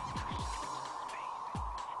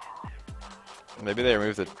 Maybe they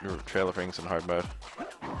removed the trail of rings in hard mode.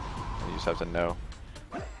 You just have to know.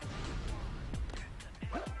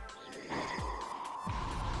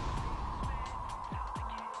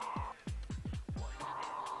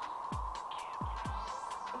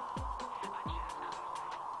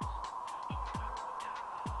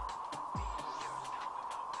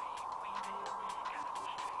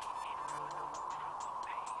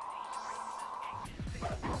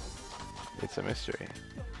 It's a mystery.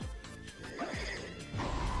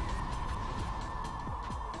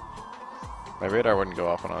 My radar wouldn't go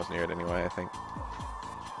off when I was near it anyway, I think.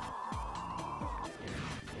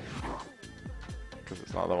 Because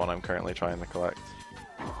it's not the one I'm currently trying to collect.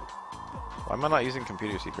 Why am I not using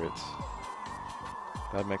computer secrets?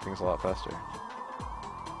 That'd make things a lot faster.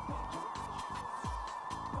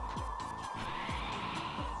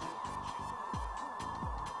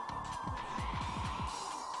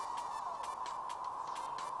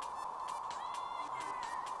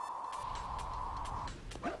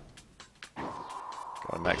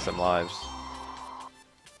 Gotta max some lives.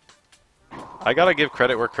 I gotta give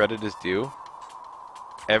credit where credit is due.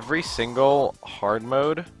 Every single hard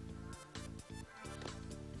mode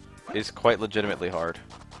is quite legitimately hard.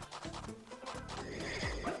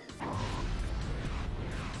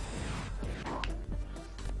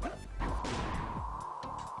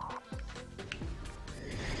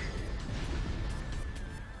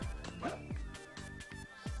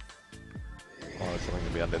 Oh, there's something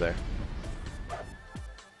to be under there.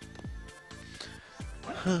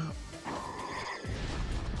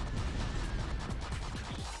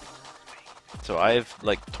 So I've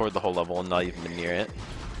like toured the whole level and not even been near it,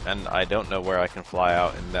 and I don't know where I can fly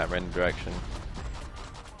out in that random direction.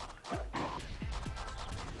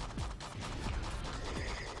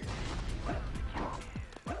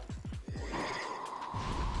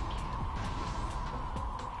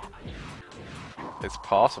 It's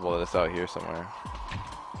possible that it's out here somewhere.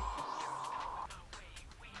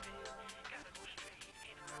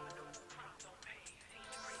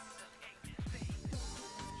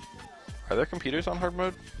 Are there computers on hard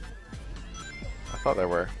mode? I thought there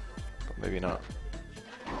were, but maybe not.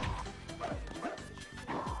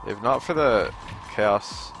 If not for the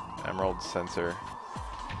Chaos Emerald sensor,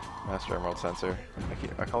 Master Emerald sensor,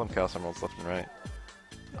 I call them Chaos Emeralds left and right,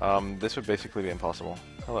 this would basically be impossible.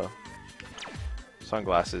 Hello.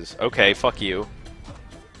 Sunglasses. Okay, fuck you.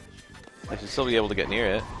 I should still be able to get near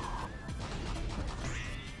it.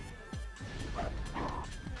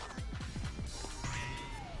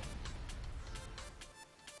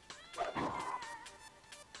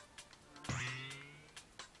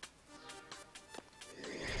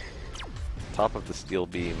 Top of the steel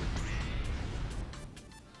beam.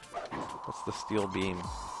 What's the steel beam?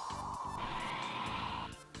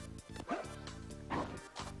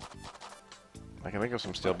 I can think of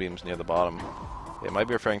some steel beams near the bottom. It might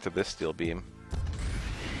be referring to this steel beam.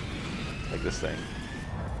 Like this thing.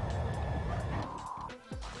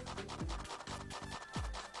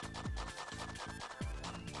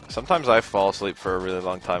 Sometimes I fall asleep for a really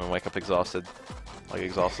long time and wake up exhausted. Like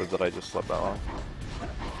exhausted that I just slept that long.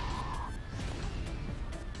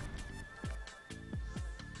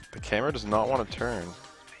 The camera does not want to turn.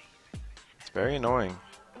 It's very annoying.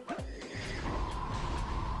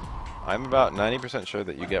 I'm about 90% sure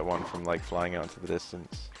that you get one from like flying out into the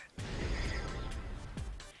distance.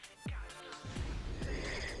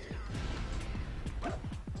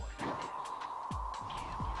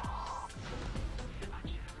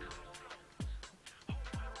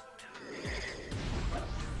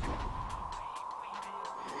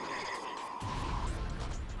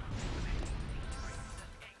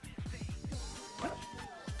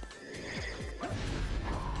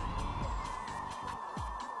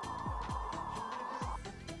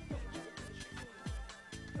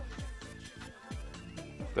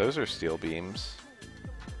 Those are steel beams.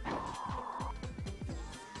 I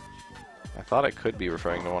thought it could be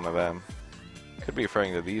referring to one of them. Could be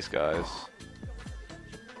referring to these guys.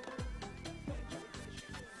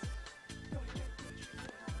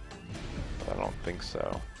 But I don't think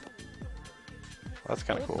so. That's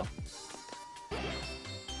kind of cool.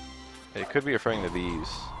 It could be referring to these.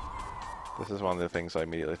 This is one of the things I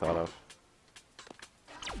immediately thought of.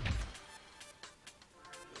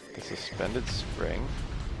 The suspended spring.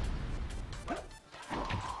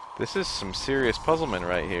 This is some serious puzzlement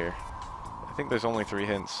right here. I think there's only 3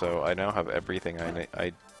 hints, so I now have everything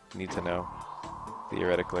I need to know,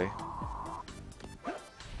 theoretically.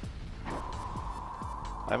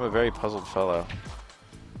 I'm a very puzzled fellow.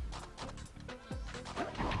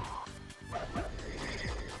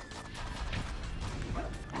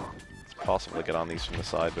 It's possible to get on these from the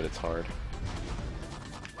side, but it's hard.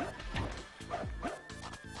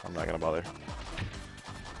 I'm not gonna bother.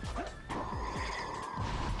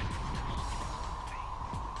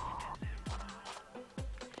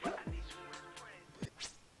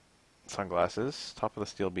 Sunglasses, top of the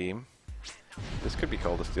steel beam. This could be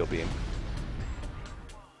called a steel beam.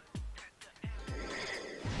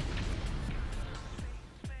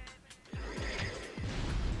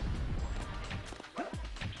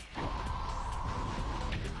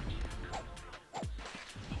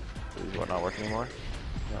 not work anymore?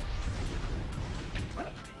 No.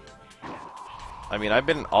 I mean, I've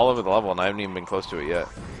been all over the level and I haven't even been close to it yet.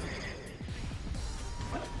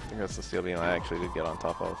 I think that's the steel beam I actually did get on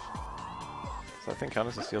top of. Does that thing count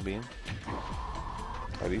as a steel beam?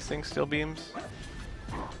 Are these things steel beams?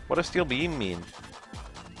 What does steel beam mean?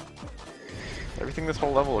 Everything this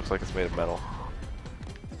whole level looks like it's made of metal.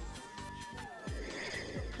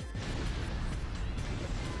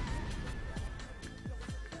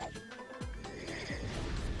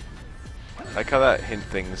 I like how that hint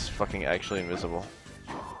thing's fucking actually invisible.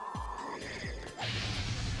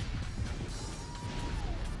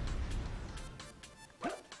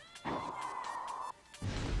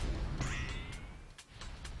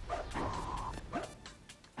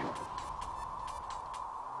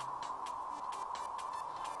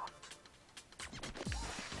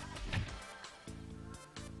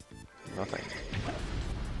 Nothing.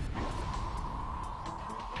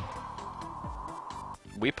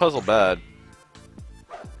 We puzzle bad.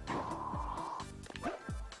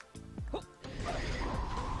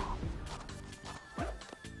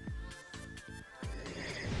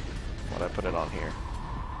 Why'd I put it on here?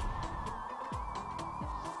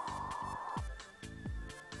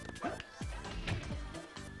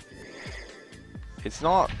 It's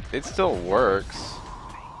not, it still works.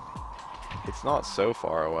 It's not so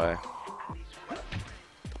far away.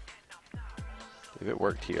 If it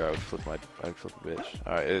worked here, I would flip the bitch.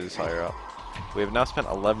 Alright, it is higher up. We have now spent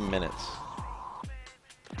 11 minutes.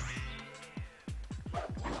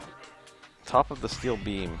 Top of the steel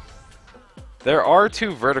beam. There are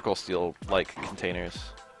 2 vertical steel, like, containers.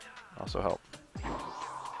 Also help.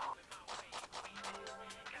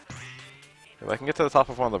 If I can get to the top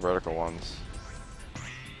of one of the vertical ones,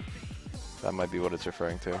 that might be what it's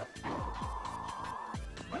referring to.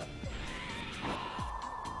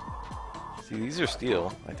 See, these are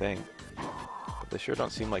steel, I think, but they sure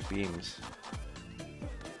don't seem like beams.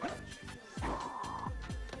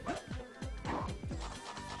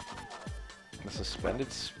 A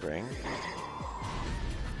suspended spring?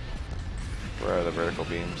 Where are the vertical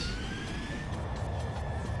beams?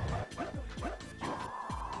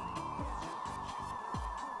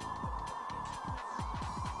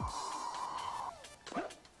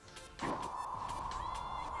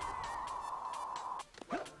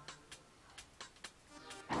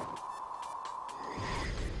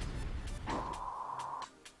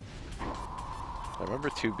 I remember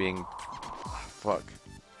 2 being... Fuck.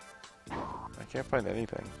 I can't find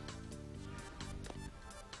anything.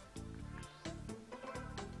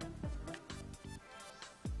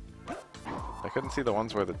 I couldn't see the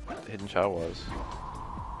ones where the hidden chow was.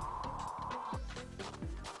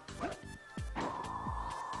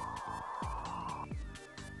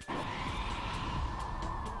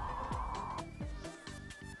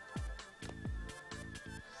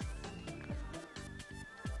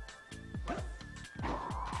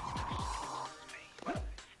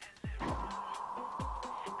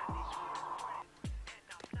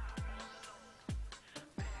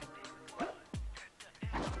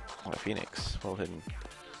 A phoenix, well hidden.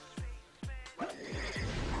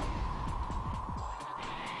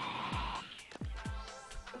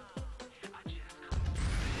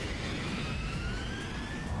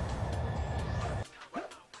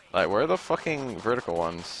 Alright, where are the fucking vertical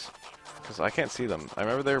ones? Because I can't see them. I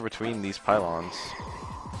remember they were between these pylons.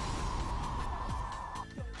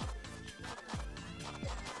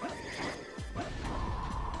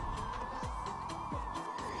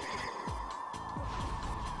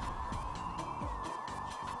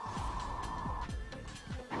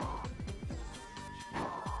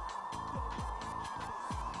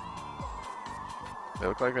 They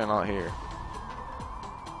look like they're not here.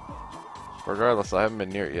 Regardless, I haven't been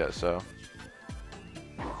near it yet, so...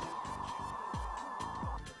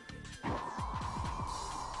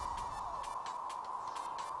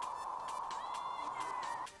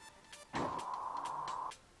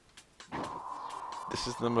 This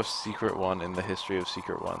is the most secret one in the history of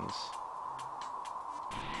secret ones.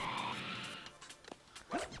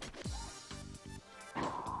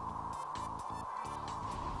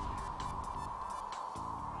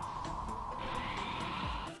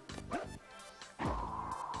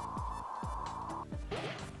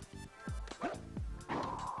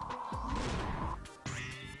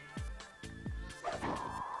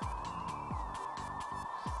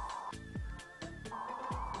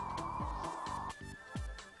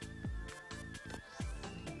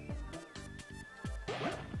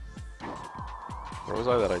 Where was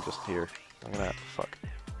I that I just hear? I'm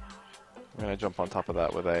gonna jump on top of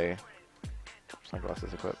that with a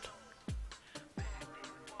sunglasses equipped.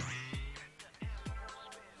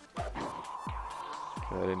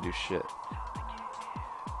 I didn't do shit.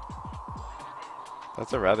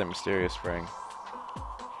 That's a rather mysterious spring.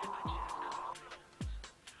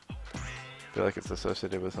 I feel like it's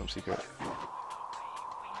associated with some secret.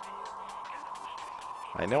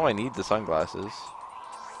 I know I need the sunglasses.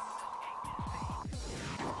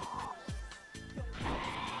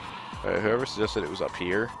 Alright, whoever suggested it was up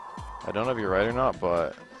here, I don't know if you're right or not,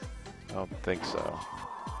 but I don't think so.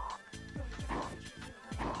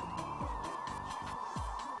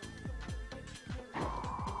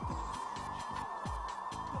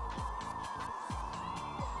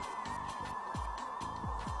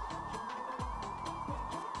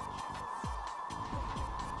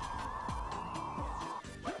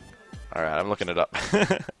 Alright, I'm looking it up.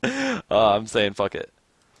 I'm saying fuck it.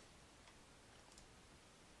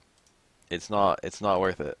 It's not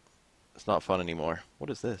worth it. It's not fun anymore. What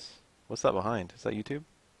is this? What's that behind? Is that YouTube?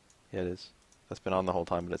 Yeah, it is. That's been on the whole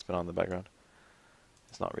time, but it's been on in the background.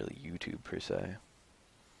 It's not really YouTube per se.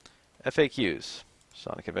 FAQs.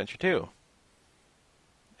 Sonic Adventure 2.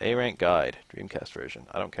 A-Rank Guide. Dreamcast version.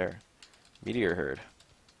 I don't care. Meteor Herd.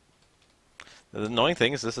 The annoying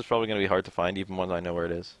thing is this is probably going to be hard to find even when I know where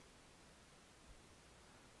it is.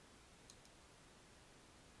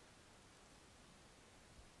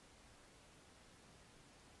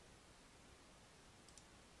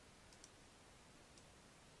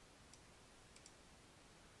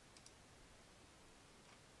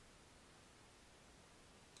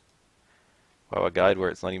 Wow, a guide where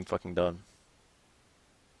it's not even fucking done.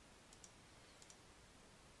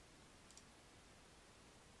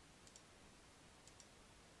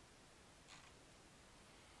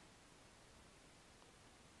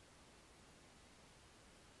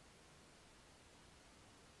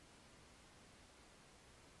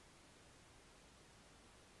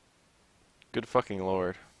 Good fucking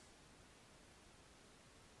lord.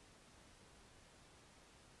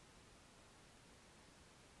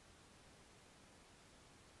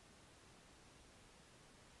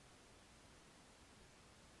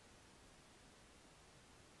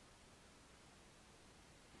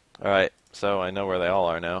 Alright, so I know where they all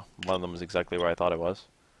are now. One of them is exactly where I thought it was.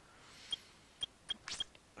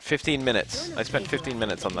 15 minutes. I spent 15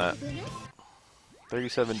 minutes on that.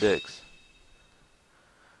 37 dicks.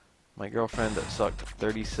 My girlfriend sucked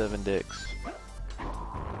 37 dicks.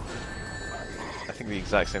 I think the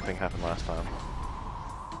exact same thing happened last time.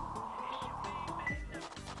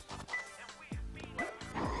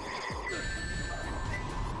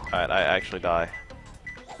 Alright, I actually die.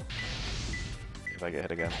 If I get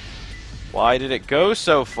hit again. Why did it go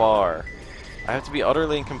so far? I have to be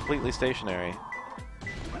utterly and completely stationary.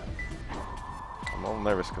 I'm a little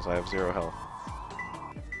nervous because I have 0 health.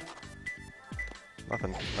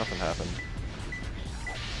 Nothing happened.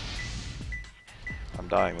 I'm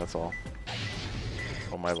dying, that's all.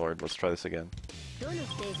 Oh my lord, let's try this again. I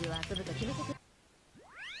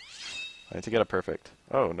need to get a perfect.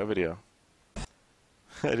 Oh, no video.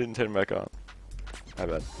 I didn't turn back on. My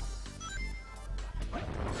bad.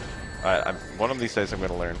 Alright, one of these days I'm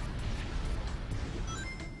gonna learn.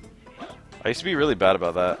 I used to be really bad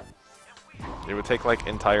about that. It would take like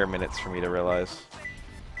entire minutes for me to realize.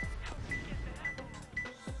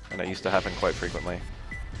 And it used to happen quite frequently.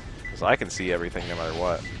 Because I can see everything no matter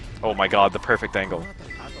what. Oh my god, the perfect angle.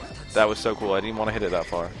 That was so cool, I didn't want to hit it that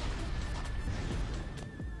far.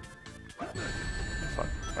 Fuck,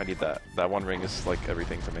 I need that. That one ring is like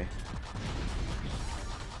everything to me.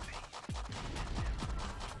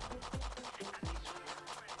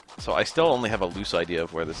 So I still only have a loose idea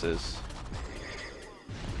of where this is.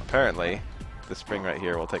 Apparently, this spring right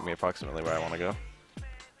here will take me approximately where I want to go.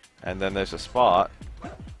 And then there's a spot.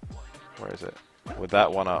 Where is it? With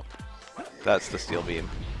that one up. That's the steel beam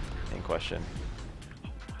in question.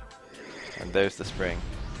 And there's the spring.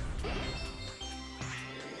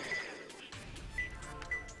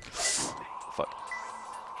 Fuck.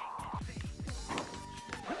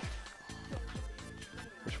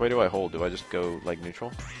 Which way do I hold? Do I just go like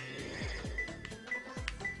neutral?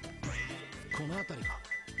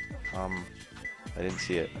 I didn't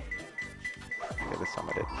see it. Okay, this time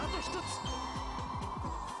I did.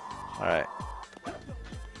 Alright.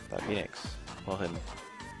 That Phoenix. Well hidden.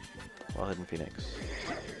 Well hidden Phoenix.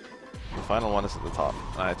 The final one is at the top.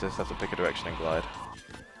 I just have to pick a direction and glide.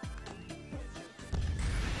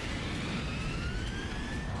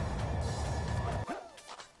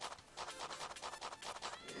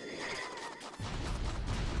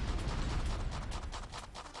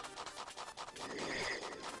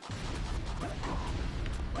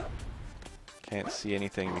 Can't see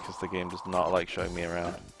anything because the game does not like showing me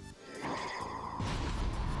around.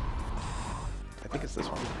 I think it's this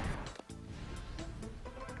one.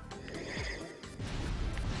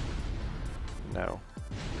 No.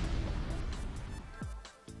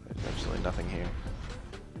 There's absolutely nothing here.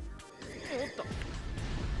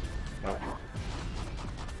 Nope.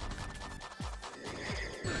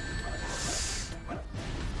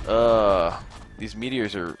 These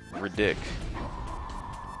meteors are ridiculous.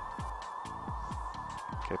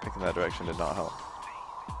 Okay, picking that direction did not help.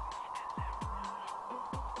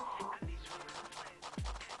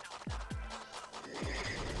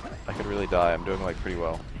 I could really die. I'm doing like pretty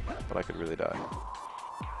well, but I could really die.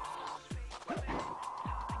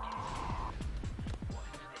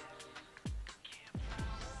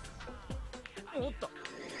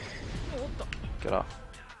 Get off.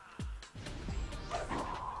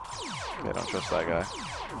 Okay, don't trust that guy.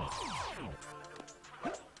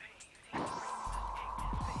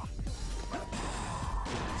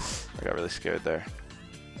 I got really scared there.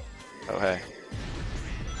 Oh hey.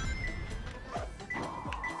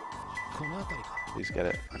 Please get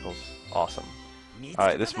it, Knuckles. Awesome.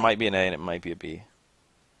 Alright, this might be an A and it might be a B.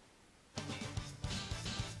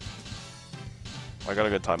 I got a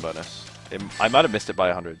good time bonus. I might have missed it by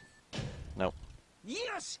 100. Nope.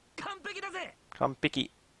 Come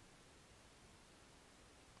picky.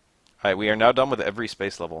 Alright, we are now done with every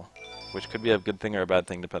space level, which could be a good thing or a bad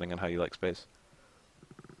thing depending on how you like space.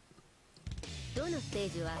 どのステ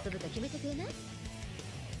ージを遊ぶか決めてくれない？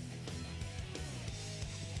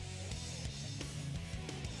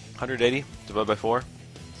 180 divided by 4.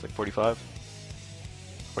 It's like 45.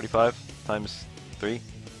 45 times 3.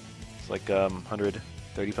 It's like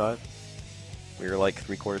 135. We're like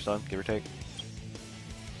 3/4 done, give or take.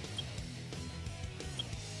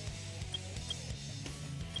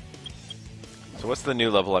 So what's the new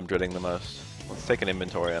level I'm dreading the most? Let's take an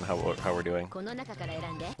inventory on how we're doing. この中から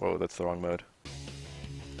選んで。 Whoa, that's the wrong mode.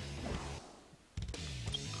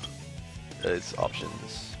 It's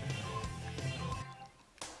options.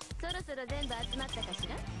 そろそろ全部集まったかし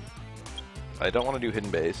ら？ I don't want to do hidden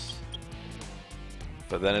base,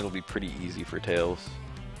 but then it'll be pretty easy for Tails.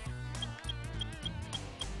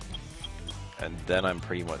 And then I'm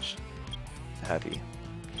pretty much happy.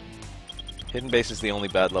 Hidden base is the only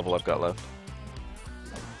bad level I've got left.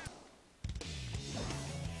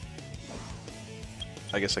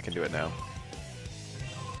 I guess I can do it now.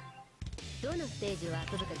 どのステージを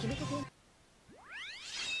遊ぶか決めてくれ。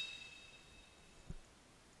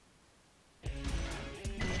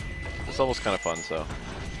 This level's kind of fun, so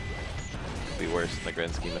it'll be worse in the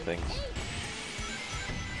grand scheme of things.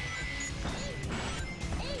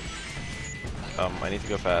 I need to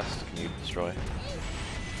go fast. Can you destroy?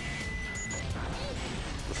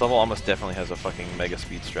 This level almost definitely has a fucking mega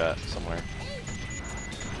speed strat somewhere.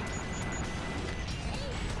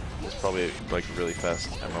 It's probably like really fast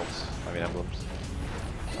emeralds. I mean emblems.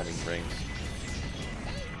 I mean rings.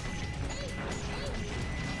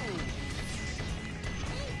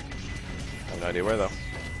 I have no idea where though.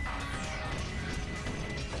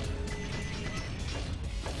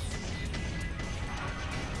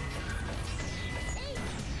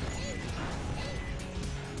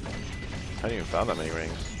 I hadn't even found that many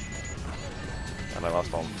rings. And I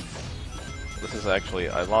lost all. This is actually,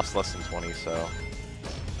 I lost less than 20, so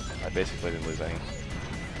I basically didn't lose any.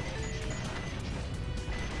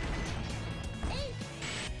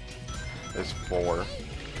 There's 4.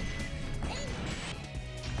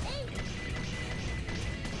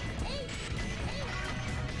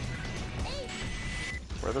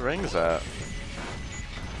 Where are the rings at?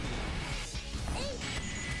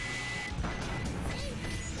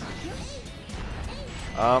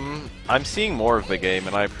 I'm seeing more of the game,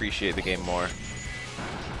 and I appreciate the game more.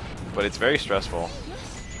 But it's very stressful.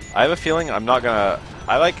 I have a feeling I'm not gonna...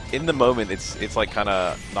 in the moment, it's like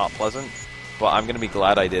kinda not pleasant, but I'm gonna be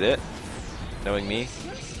glad I did it, knowing me,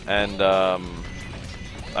 and I'm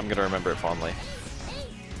gonna remember it fondly.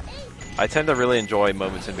 I tend to really enjoy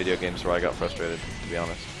moments in video games where I got frustrated, to be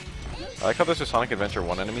honest. I like how there's Sonic Adventure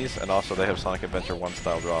 1 enemies, and also they have Sonic Adventure 1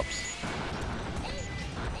 style drops.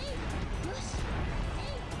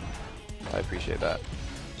 I appreciate that.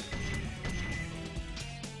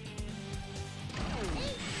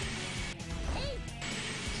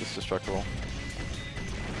 Is this destructible?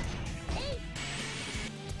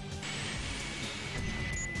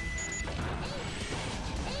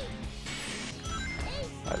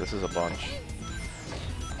 Alright, this is a bunch.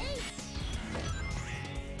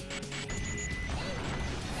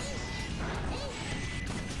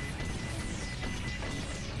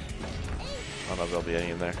 I don't know if there'll be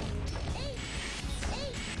any in there.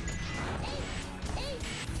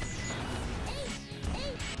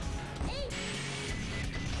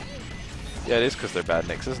 Yeah, it is because they're bad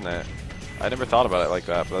nicks, isn't it? I never thought about it like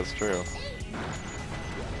that, but that's true.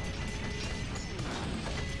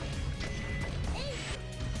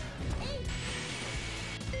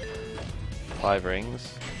 5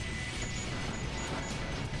 rings.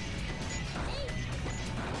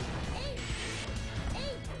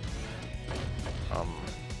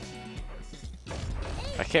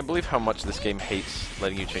 I can't believe how much this game hates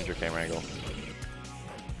letting you change your camera angle.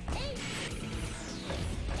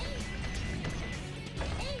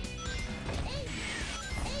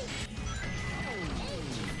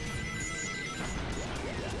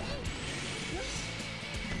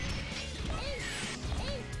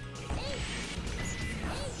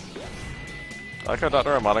 I like how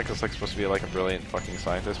Dr. Harmonic is like supposed to be like a brilliant fucking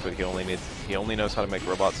scientist, but he only knows how to make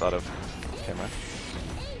robots out of camera.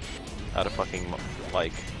 Out of fucking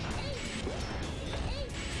like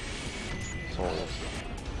souls.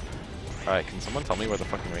 Alright, can someone tell me where the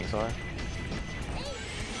fucking rings are?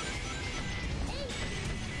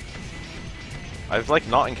 I've like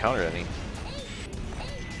not encountered any.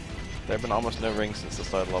 There have been almost no rings since the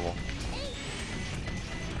start of the level.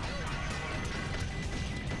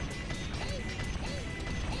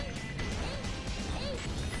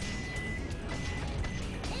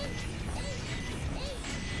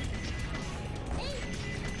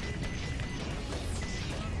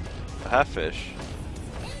 Half fish.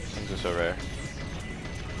 Things are so rare.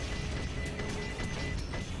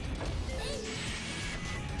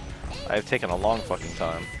 I have taken a long fucking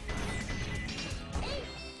time.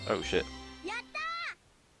 Oh shit.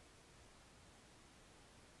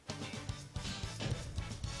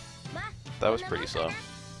 That was pretty slow.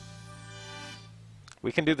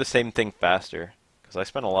 We can do the same thing faster, because I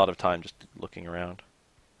spent a lot of time just looking around.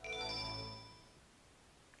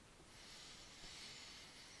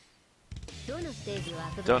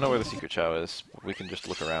 Don't know where the secret Chao is. We can just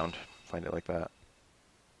look around, find it like that.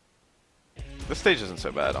 This stage isn't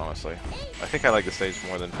so bad, honestly. I think I like this stage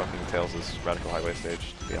more than fucking Tails' Radical Highway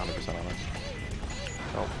stage, to be 100% honest.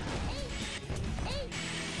 Oh.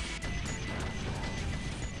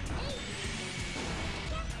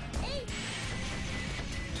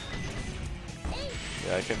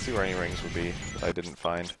 Yeah, I can't see where any rings would be that I didn't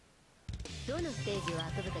find. I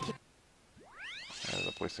ended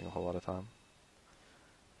up wasting a whole lot of time.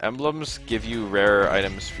 Emblems give you rare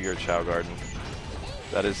items for your Chao Garden.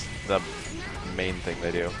 That is the main thing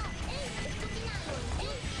they do.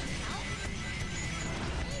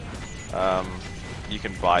 You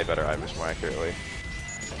can buy better items more accurately.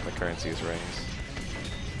 The currency is rings.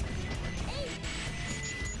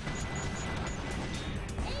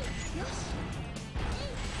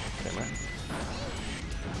 Okay, man.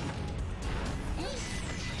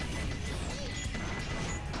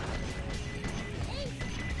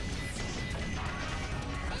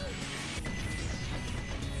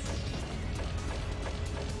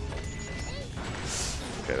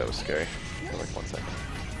 Okay, that was scary for like 1 second.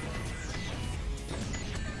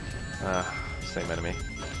 Same enemy.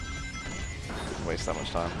 Didn't waste that much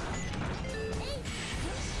time.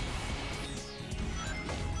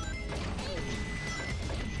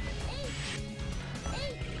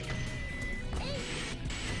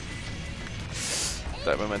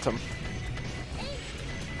 That momentum.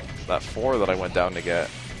 That 4 that I went down to get,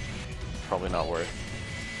 probably not worth.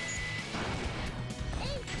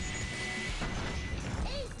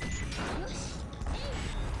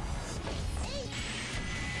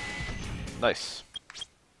 Nice.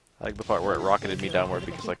 I like the part where it rocketed me downward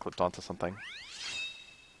because I clipped onto something.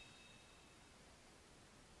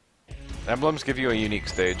 Emblems give you a unique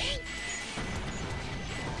stage,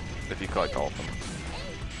 if you collect all of them.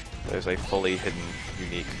 There's a fully hidden,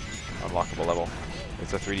 unique, unlockable level.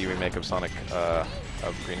 It's a 3D remake of Sonic,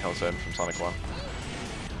 of Green Hill Zone from Sonic 1.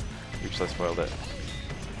 Oops, I spoiled it.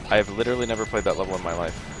 I have literally never played that level in my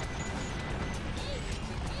life.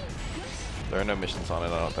 There are no missions on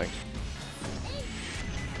it, I don't think.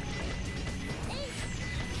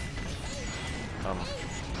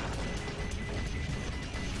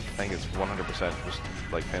 I think it's 100% just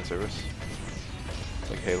like fan service.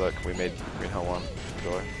 Like, hey look, we made Green Hill 1.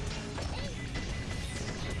 Enjoy.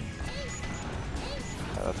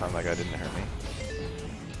 At that time that guy didn't hurt me.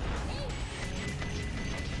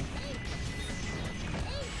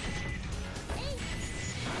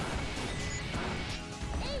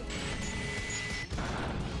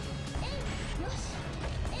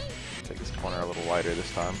 Take this corner a little wider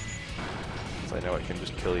this time, since I know it can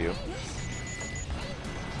just kill you.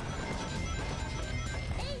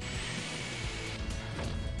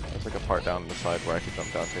 There's like a part down the side where I could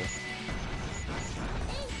jump down to.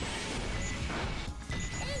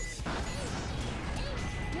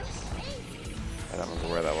 I don't remember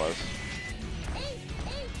where that was.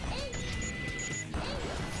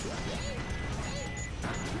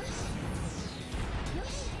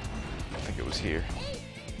 I think it was here.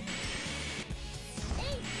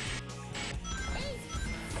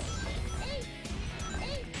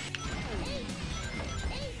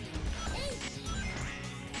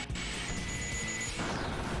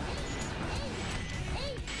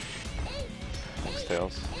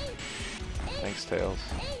 Tails. Thanks, Tails.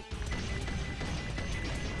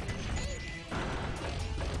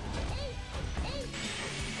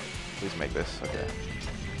 Please make this. Okay.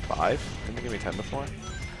 5? Didn't they give me 10 before?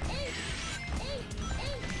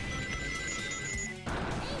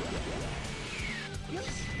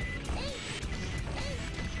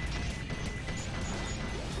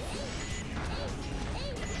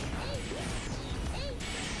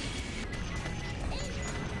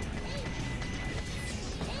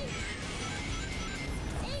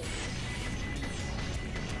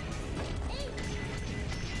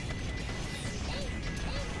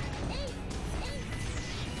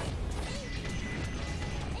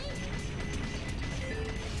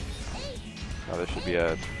 Oh, there should be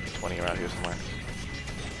a 20 around here somewhere.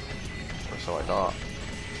 Or so I thought.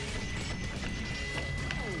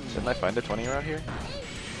 Didn't I find a 20 around here?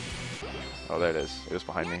 Oh, there it is. It was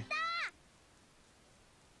behind me.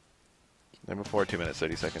 Then before 2 minutes,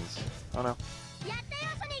 30 seconds. Oh no.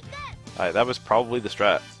 Alright, that was probably the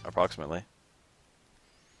strat, approximately.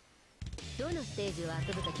 どのステージを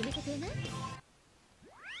遊ぶか決めてくれない？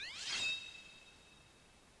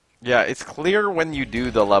 Yeah, it's clear when you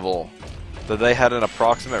do the level that they had an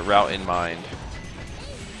approximate route in mind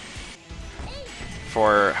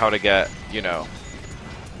for how to get, you know,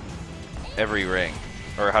 every ring,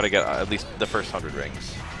 or how to get at least the first 100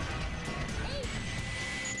 rings.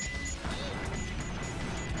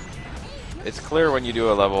 It's clear when you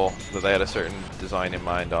do a level that they had a certain design in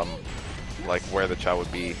mind on, like, where the Chao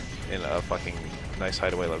would be in a fucking nice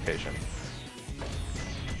hideaway location.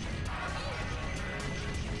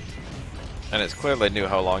 And it's clear they knew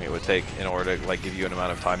how long it would take in order to, like, give you an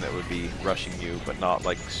amount of time that would be rushing you, but not,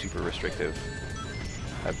 like, super restrictive.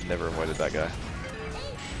 I've never avoided that guy.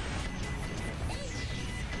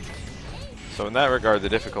 So in that regard, the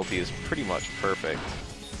difficulty is pretty much perfect.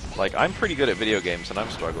 Like, I'm pretty good at video games, and I'm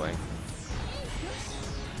struggling.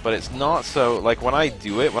 But it's not so, like, when I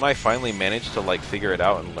do it, when I finally manage to, like, figure it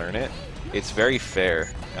out and learn it, it's very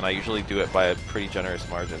fair, and I usually do it by a pretty generous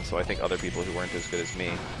margin, so I think other people who weren't as good as me,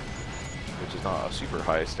 which is not a super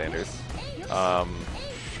high standard,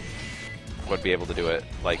 would be able to do it,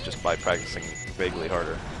 like, just by practicing vaguely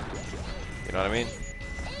harder. You know what I mean?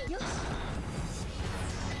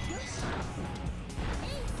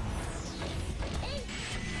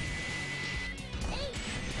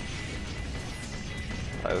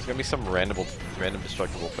 Alright, there's gonna be some random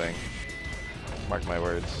destructible thing. Mark my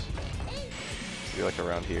words. It'll be like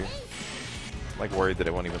around here. I'm like worried that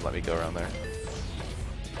it won't even let me go around there.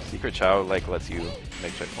 Secret Chao like lets you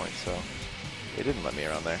make checkpoints, so it didn't let me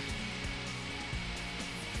around there.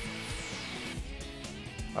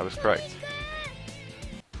 I was correct.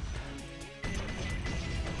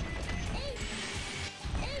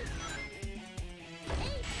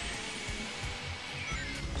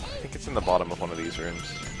 I think it's in the bottom of one of these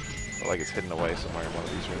rooms. Or like it's hidden away somewhere in one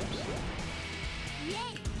of these rooms.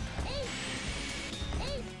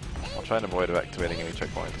 I'll try and avoid activating any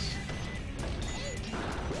checkpoints.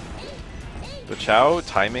 The Chao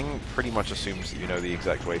timing pretty much assumes that you know the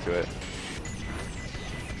exact way to it.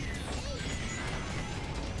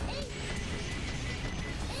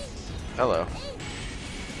 Hello.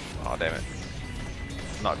 Aw, damn it.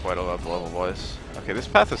 Not quite above the level, boys. Okay, this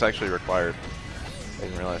path is actually required. I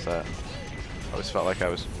didn't realize that. I always felt like I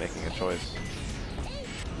was making a choice.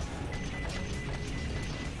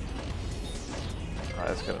 Alright,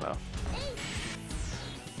 that's good enough.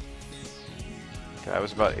 Okay, I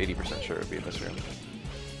was about 80% sure it would be in this room.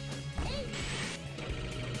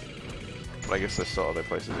 But I guess there's still other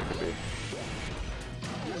places it could be.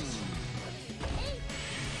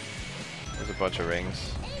 There's a bunch of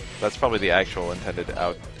rings. That's probably the actual intended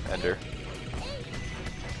out-ender.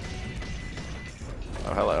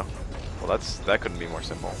 Oh, hello. Well, that couldn't be more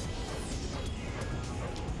simple.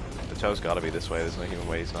 The Chao's gotta be this way, there's no human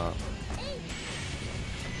way he's not.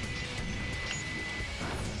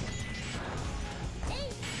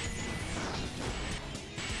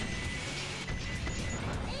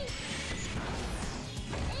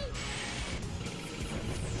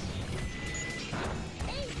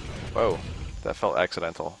 Whoa, that felt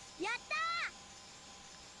accidental.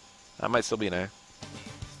 That might still be an A.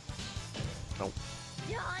 Nope.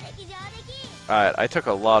 Alright, I took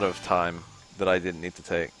a lot of time that I didn't need to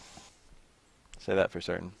take. Say that for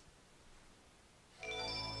certain.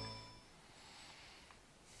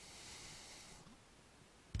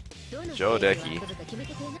 Jodeki.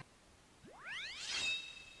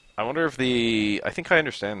 I wonder if I think I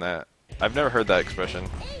understand that. I've never heard that expression.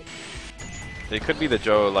 It could be the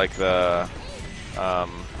Joe, like the,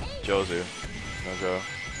 Jozu. No Joe.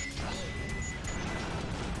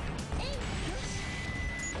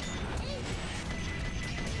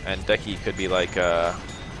 And Deki could be like the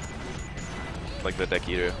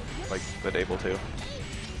Dekiru, like the Able to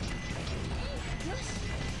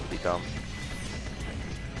become.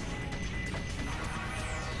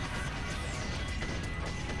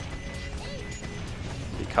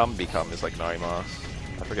 Become is like Narimas.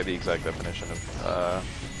 I forget the exact definition of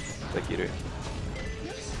Dekiru.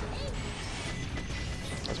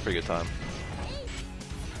 That's a pretty good time.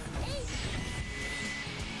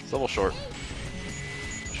 It's level short.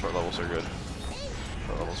 Short levels are good.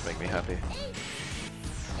 Short levels make me happy.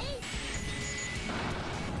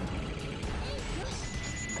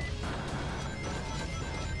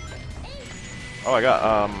 Oh, I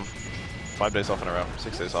got 5 days off in a row,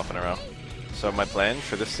 6 days off in a row. So my plan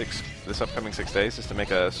for this upcoming 6 days is to make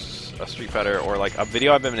a Street Fighter, or like a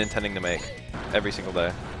video I've been intending to make every single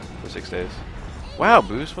day for 6 days. Wow,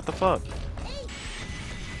 Boost, what the fuck?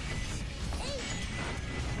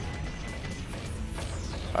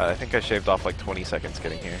 I think I shaved off like 20 seconds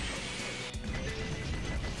getting here.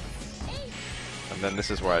 And then this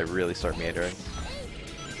is where I really start meandering.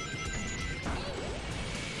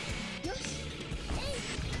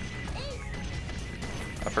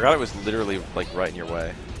 I forgot it was literally like right in your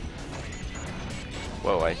way.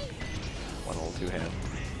 Whoa, I went a little too hand.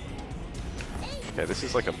 Okay, this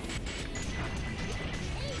is like a...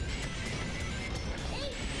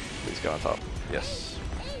 Please go on top. Yes.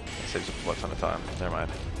 It saves a butt ton of time. Never mind.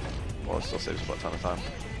 Well, it still saves a butt ton of time.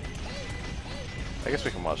 I guess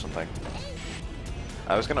we can watch something.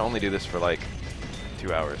 I was gonna only do this for like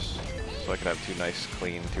 2 hours, so I could have 2 nice,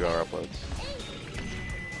 clean 2-hour uploads.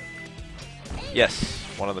 Yes,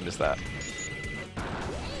 one of them is that.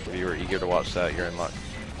 If you were eager to watch that, you're in luck,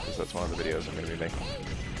 because that's one of the videos I'm gonna be making.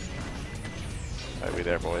 Alright, we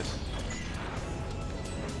there, boys.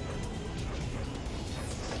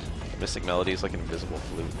 Mystic Melody is like an invisible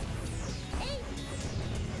flute.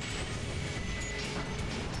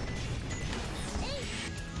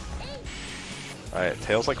 Alright,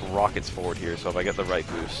 Tails like rockets forward here, so if I get the right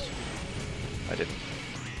boost... I didn't.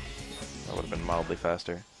 That would have been mildly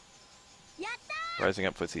faster. Rising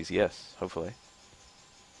up footsies, yes, hopefully.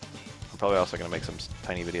 I'm probably also going to make some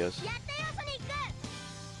tiny videos.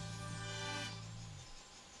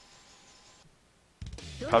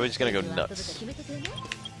 Probably just going to go nuts.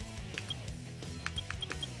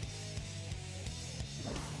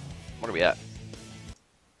 What are we at?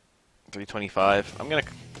 325. I'm going to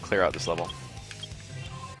clear out this level.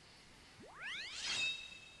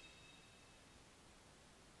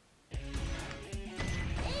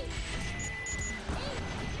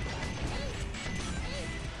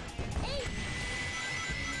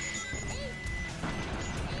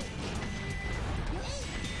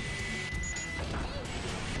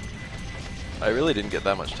 I really didn't get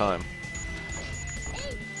that much time.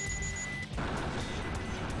 I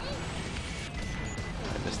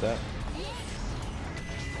missed that.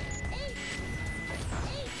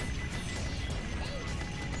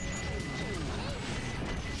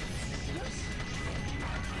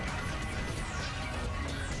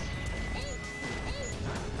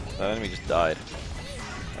 That enemy just died.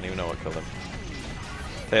 I don't even know what killed him.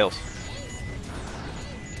 Tails.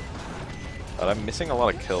 But I'm missing a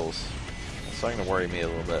lot of kills. It's starting to worry me a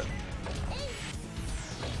little bit.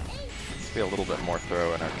 Let's be a little bit more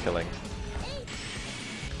thorough in our killing.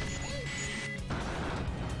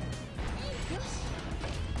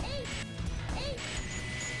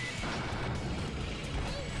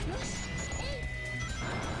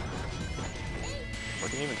 Where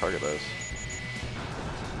can you even target those?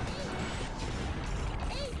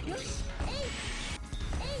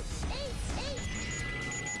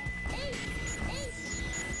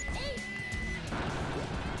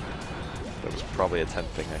 That was probably a 10th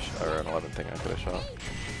thing or an 11th thing I could have shot.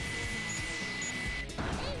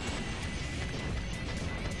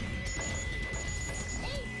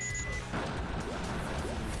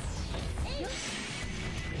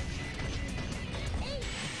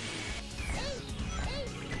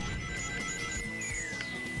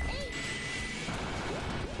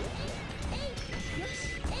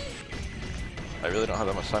 I really don't have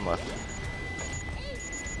that much time left.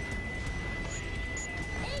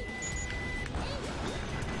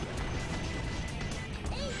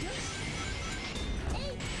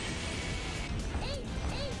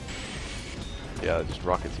 Yeah, it just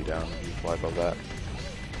rockets you down if you fly above that.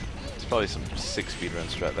 It's probably some 6 speedrun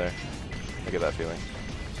strat there. I get that feeling.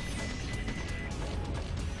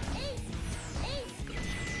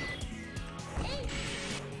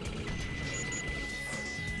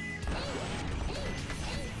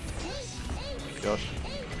 Gosh.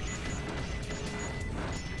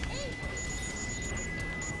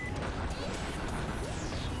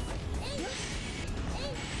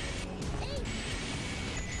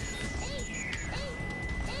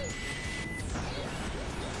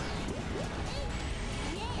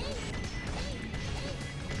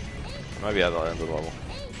 Might be at the end of the level.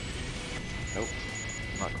 Nope.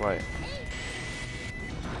 Not quite.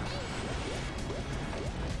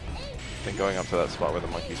 I think going up to that spot where the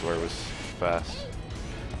monkeys were was fast.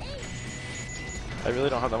 I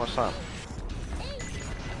really don't have that much time.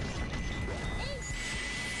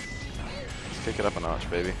 Let's kick it up a notch,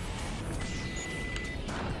 baby.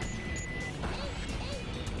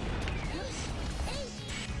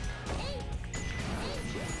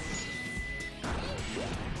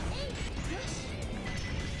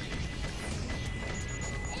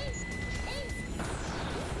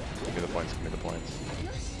 Give me the points, give me the points.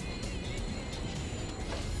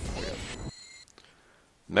 There we go.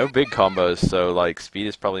 No big combos, so like speed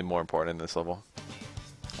is probably more important in this level.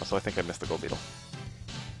 Also, I think I missed the gold beetle.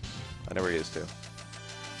 I know where he is too.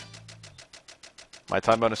 My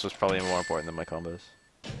time bonus was probably more important than my combos.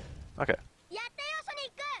 Okay.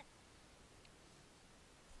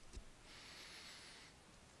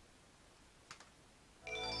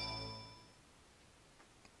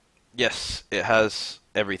 Yes, it has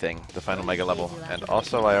everything, the final mega level, and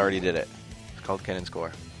also I already did it. It's called Kin and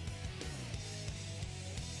Score.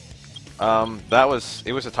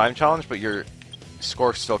 It was a time challenge, but your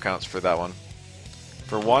score still counts for that one.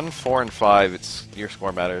 For 1, 4, and 5, your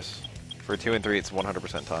score matters. For 2 and 3, it's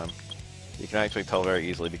 100% time. You can actually tell very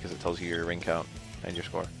easily because it tells you your ring count and your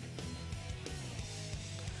score.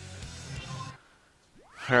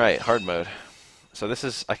 Alright, hard mode. So this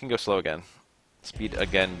is, I can go slow again. Speed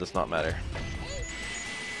again does not matter.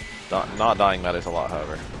 Not dying matters a lot,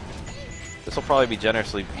 however. This will probably be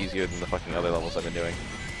generously easier than the fucking other levels I've been doing.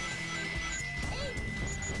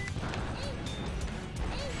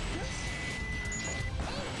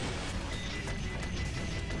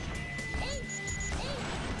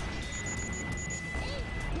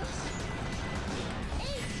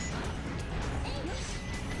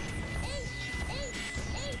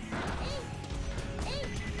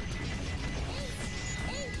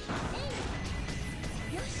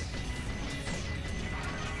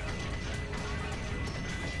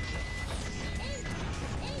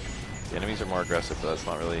 The enemies are more aggressive, but that's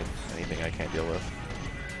not really anything I can't deal with.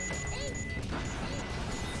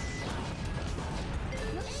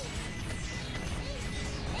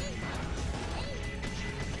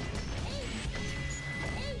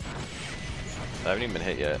 I haven't even been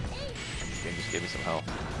hit yet. This game just gave me some health.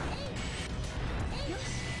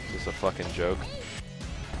 Is this a fucking joke?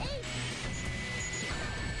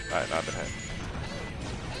 Alright, now I've been hit.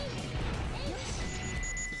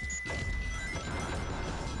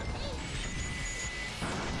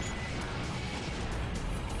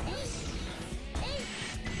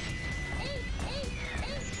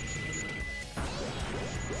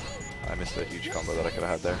 I missed a huge combo that I could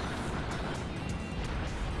have had there.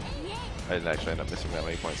 I didn't actually end up missing that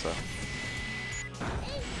many points though.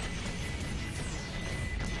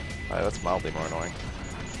 Alright, that's mildly more annoying.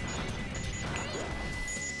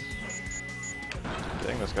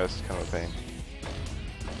 Getting those guys is kind of a pain.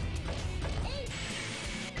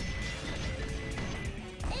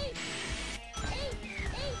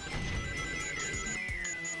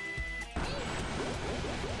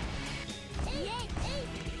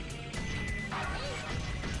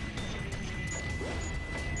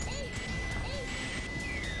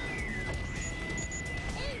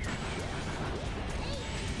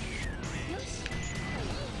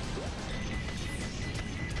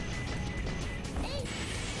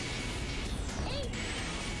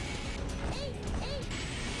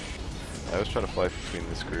 I always try to fly between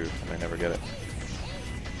this groove, and I never get it.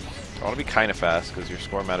 I want to be kind of fast, because your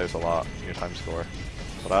score matters a lot, your time score.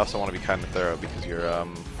 But I also want to be kind of thorough, because your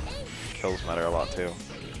kills matter a lot too.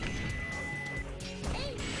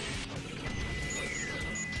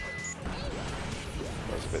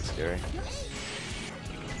 That was a bit scary.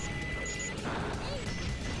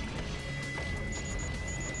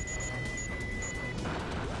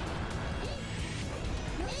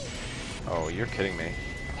 Oh, you're kidding me.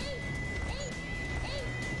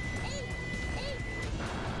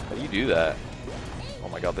 How do you do that? Oh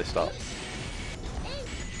my god, they stopped.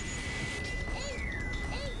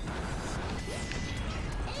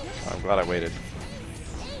 I'm glad I waited.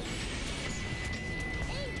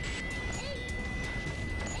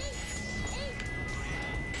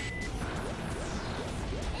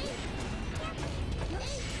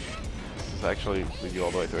 Does this actually lead you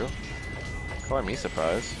all the way through? Calling me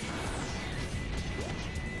surprised.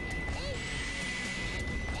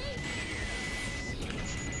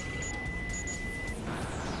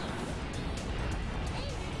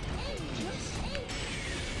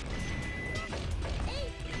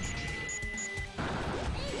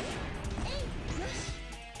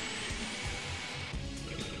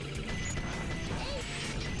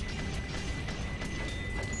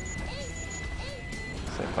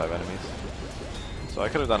 Same 5 enemies. So I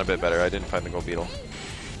could have done a bit better. I didn't find the gold beetle.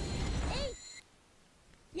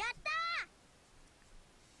 やった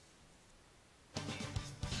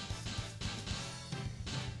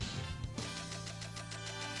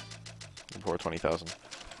For 20,000.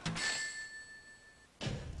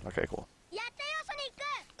 Okay, cool. ーやったよソニック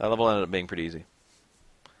That level ended up being pretty easy.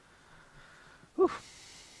 Whew.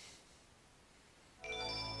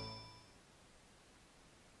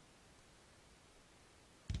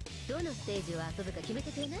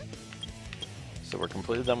 So we're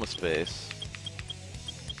completely done with space.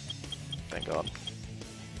 Thank God.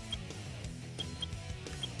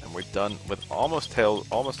 And we're done with almost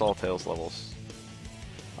all Tails levels.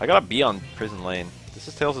 I got a B on Prison Lane. This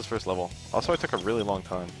is Tails' first level. Also, I took a really long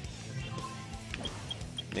time.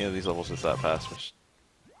 Neither of these levels is that fast, which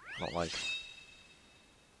I don't like.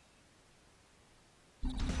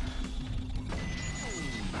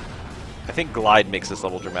 I think Glide makes this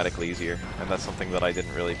level dramatically easier, and that's something that I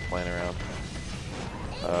didn't really plan around.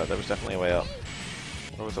 There was definitely a way up.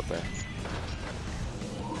 What was up there?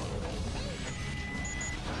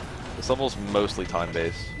 This level's mostly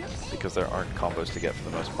time-based, because there aren't combos to get for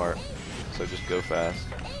the most part. So just go fast.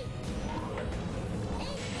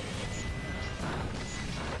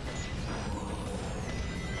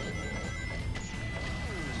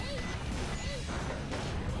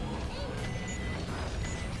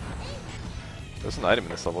 There's an item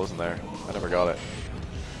in this level, isn't there? I never got it.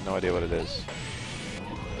 No idea what it is.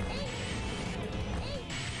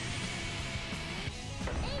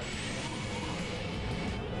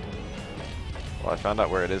 Well, I found out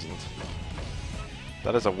where it isn't.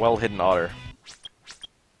 That is a well-hidden otter.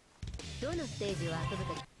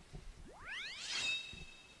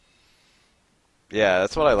 Yeah,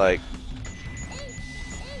 that's what I like.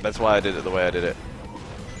 That's why I did it the way I did it.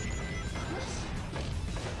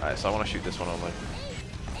 Alright, so I want to shoot this one only.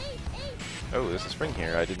 Oh, there's a spring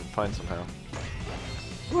here I didn't find somehow.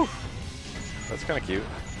 Whew. That's kind of cute.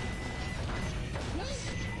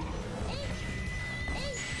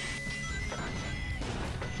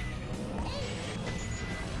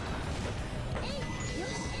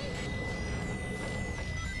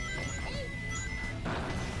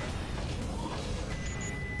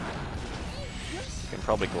 Can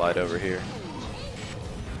probably glide over here.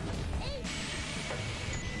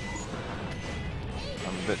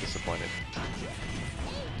 I'm a bit disappointed.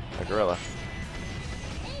 A gorilla.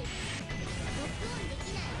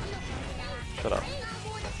 Shut up.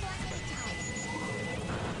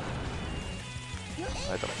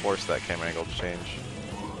 I had to force that camera angle to change.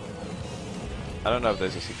 I don't know if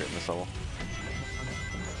there's a secret in this level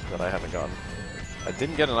that I haven't gotten. I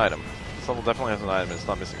didn't get an item. This level definitely has an item, it's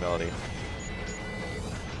not missing Melody.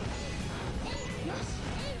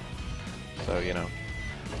 So, you know.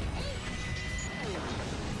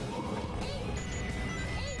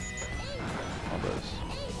 All those.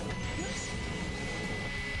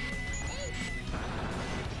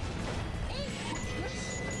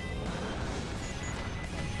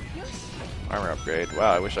 Armor upgrade.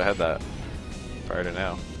 Wow, I wish I had that prior to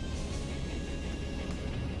now.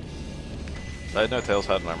 I didn't know Tails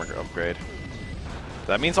had an armor upgrade.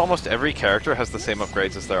 That means almost every character has the same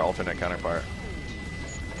upgrades as their alternate counterpart.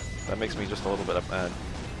 That makes me just a little bit mad.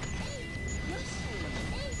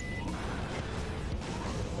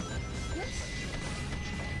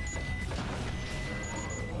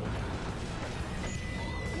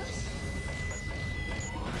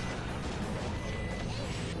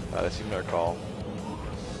 I seem to recall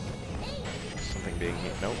something being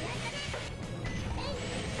here. Nope.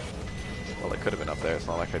 Well, it could have been up there. It's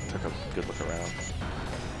not like I took a good look around.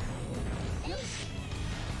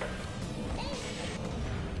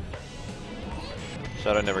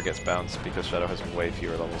 Shadow never gets bounced because Shadow has way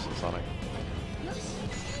fewer levels than Sonic.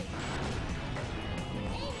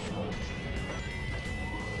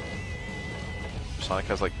 Sonic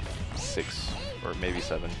has like 6 or maybe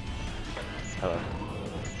 7. Hello.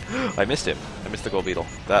 I missed him. I missed the gold beetle.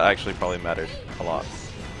 That actually probably mattered a lot.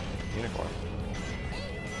 Unicorn.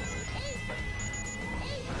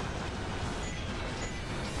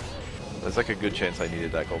 There's like a good chance I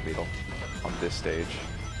needed that gold beetle on this stage.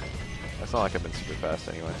 It's not like I've been super fast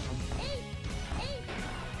anyway.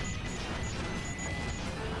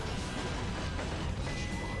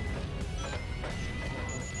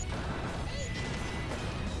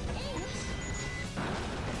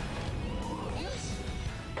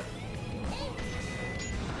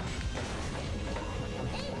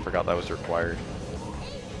 I forgot that was required.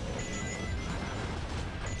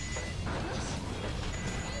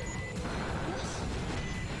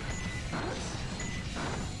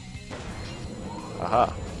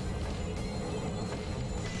 Aha.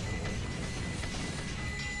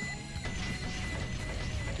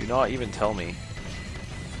 not even tell me?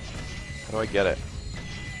 How do I get it?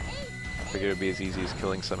 I figured it would be as easy as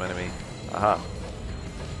killing some enemy. Aha.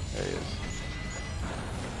 There he is.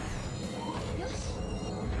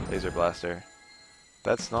 Laser blaster.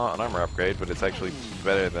 That's not an armor upgrade, but it's actually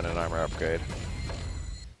better than an armor upgrade.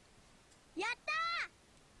 やった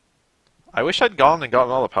I wish I'd gone and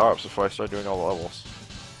gotten all the power-ups before I started doing all the levels.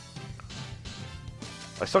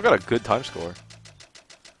 I still got a good time score.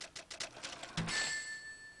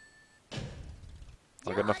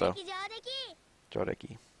 Not good enough though. 上出来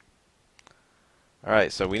Jodeki.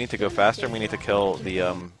 Alright, so we need to go faster and we need to kill the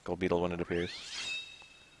gold beetle when it appears.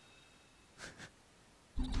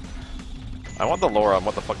 I want the lore on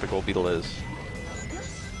what the fuck the gold beetle is.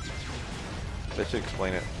 They should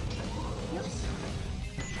explain it.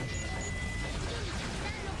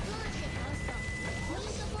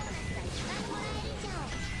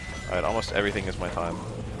 Alright, almost everything is my time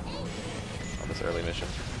on this early mission.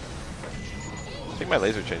 I think my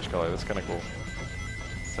laser changed color, that's kinda cool.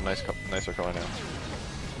 It's a nicer color now.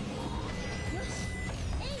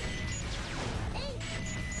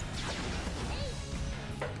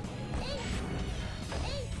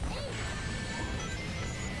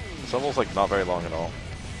 This level's like not very long at all.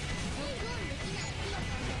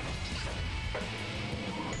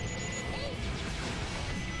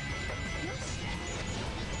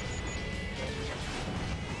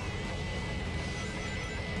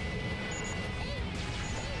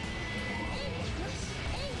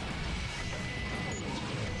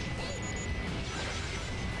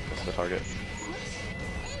 That's the target.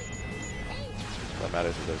 That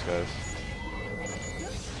matters with those guys.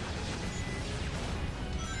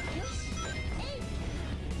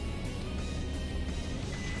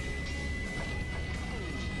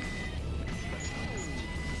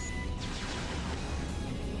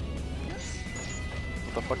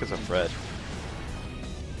 What the fuck is a Fred?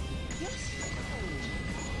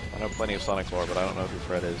 I know plenty of Sonic lore, but I don't know who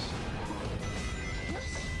Fred is.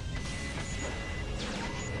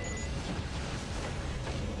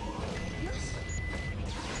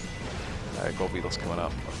 Alright, Gold Beetle's coming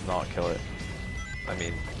up. Let's not kill it. I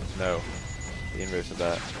mean, no. The inverse of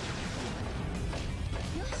that.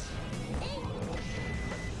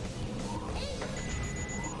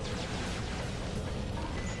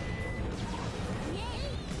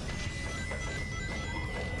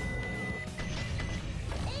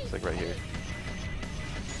 It's like right here.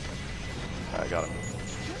 Alright, got him.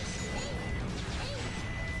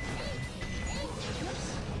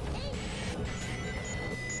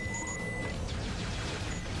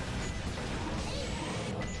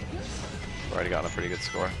 Already gotten a pretty good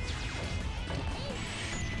score.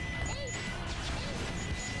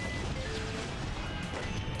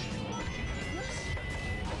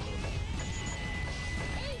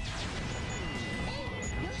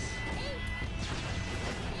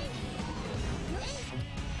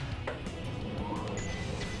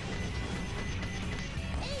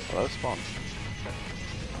 Well, that was fun.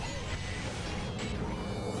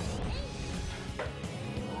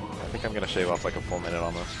 I think I'm gonna shave off like a full minute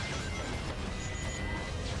on this.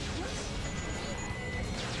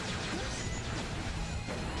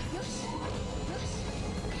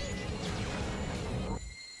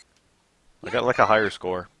 I got like a higher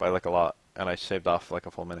score by like a lot, and I shaved off like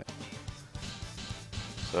a full minute.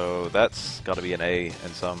 So that's got to be an A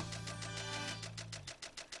and some.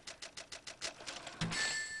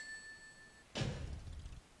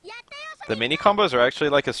 The mini combos are actually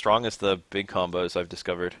like as strong as the big combos I've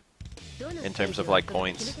discovered in terms of like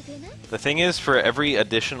points. The thing is, for every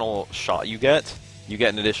additional shot you get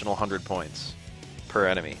an additional 100 points per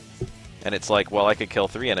enemy. And it's like, well, I could kill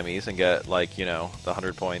 3 enemies and get like, you know, the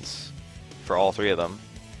 100 points for all 3 of them.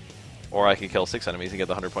 Or I could kill 6 enemies and get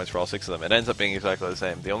the 100 points for all 6 of them. It ends up being exactly the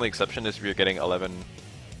same. The only exception is if you're getting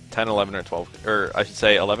 10, 11, or 12. Or I should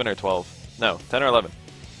say 11 or 12. No, 10 or 11.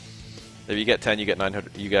 If you get 10, you get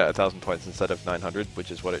 900. You get 1,000 points instead of 900,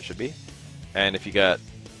 which is what it should be. And if you get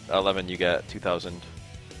 11, you get 2,000.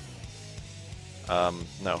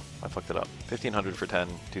 No, I fucked it up. 1,500 for 10,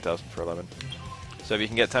 2,000 for 11. So if you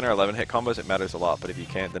can get 10 or 11 hit combos, it matters a lot. But if you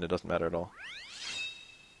can't, then it doesn't matter at all.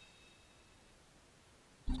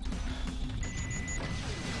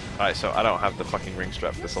 Alright, so I don't have the fucking ring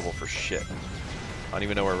strap for this level for shit. I don't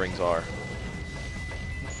even know where rings are.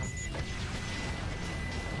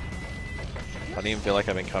 I don't even feel like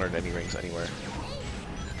I've encountered any rings anywhere.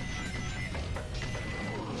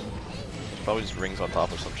 There's probably just rings on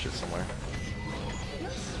top of some shit somewhere.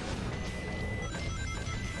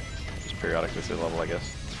 Just periodic visit level, I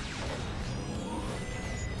guess.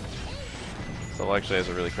 This level actually has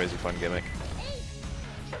a really crazy fun gimmick.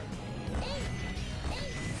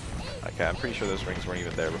 Okay, I'm pretty sure those rings weren't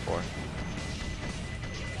even there before.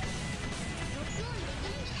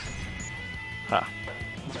 Ha.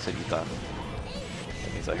 He said you thought.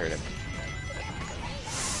 That means I heard him.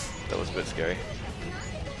 That was a bit scary.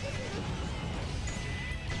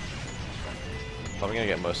 Probably gonna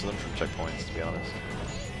get most of them from checkpoints, to be honest.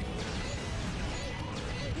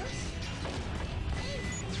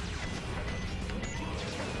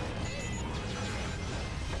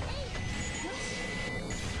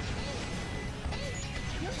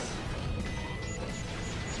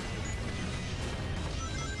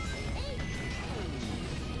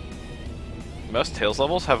 Most Tails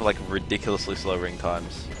levels have like ridiculously slow ring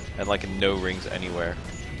times, and like no rings anywhere.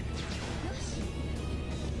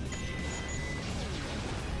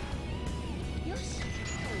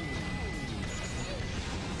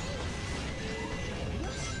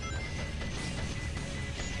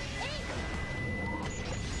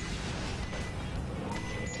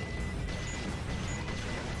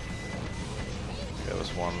 There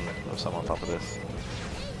was one, there was some on top of this.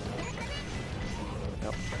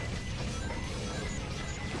 Yep.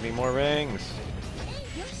 Give me more rings!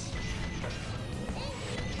 Is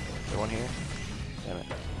there one here? Damn it.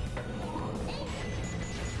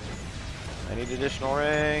 I need additional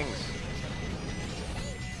rings!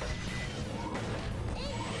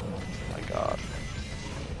 Oh my god.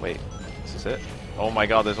 Wait, is this it? Oh my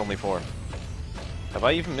god, there's only 4. Have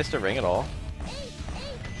I even missed a ring at all?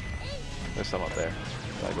 There's some up there.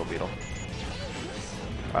 Go beetle.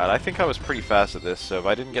 Alright, I think I was pretty fast at this, so if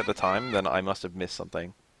I didn't get the time, then I must have missed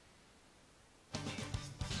something.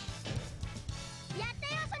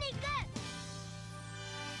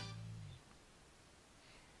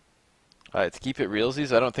 Alright, to keep it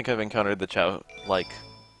realsies, I don't think I've encountered the Chao, like,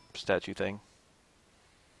 statue thing.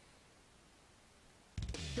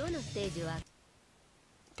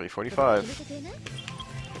 3:45.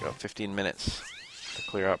 We got 15 minutes to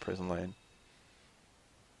clear out Prison Lane.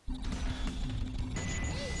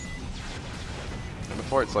 And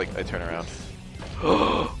before it's like I turn around.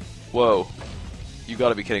 Whoa. You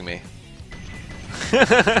gotta be kidding me.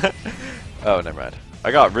 Oh, never mind.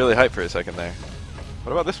 I got really hyped for a second there.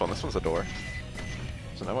 What about this one? This one's a door.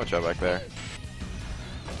 So now watch out back there.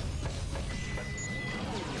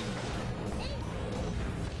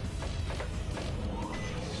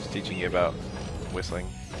 Just teaching you about whistling.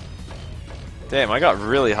 Damn, I got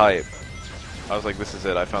really hyped. I was like, this is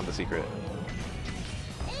it, I found the secret.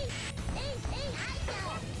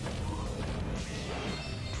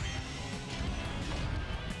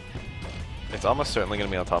 It's almost certainly going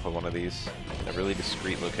to be on top of one of these, in a really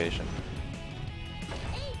discreet location.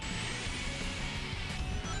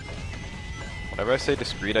 Whenever I say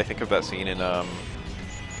discreet, I think of that scene in, what's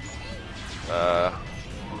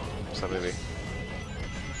that movie?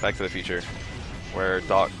 Back to the Future, where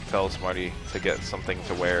Doc tells Marty to get something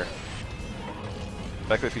to wear.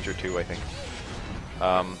 Back to the Future 2, I think.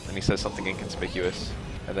 And he says something inconspicuous,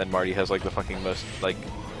 and then Marty has like the fucking most, like,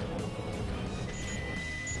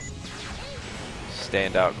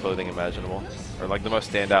 standout clothing imaginable. Or like the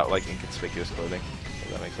most standout, like, inconspicuous clothing, if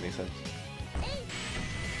that makes any sense.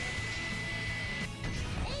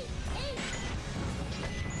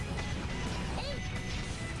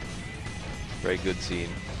 Very good scene.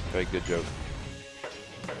 Very good joke.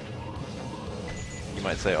 You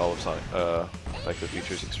might say all of Sonic, Back to the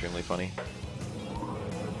Future is extremely funny.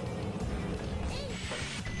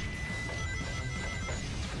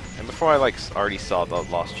 And before I like already saw the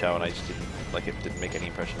Lost Chao and I just didn't, like, it didn't make any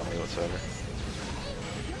impression on me whatsoever.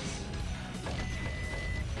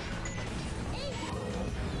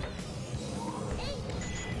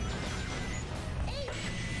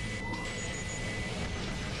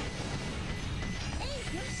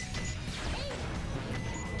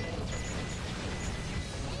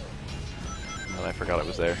 And I forgot it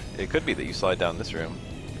was there. It could be that you slide down this room,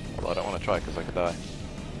 although I don't want to try because I could die.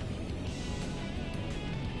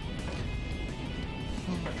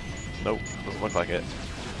 Nope, doesn't look like it.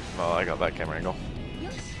 Well, I got that camera angle.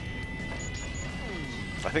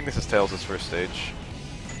 I think this is Tails' first stage.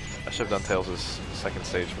 I should have done Tails' second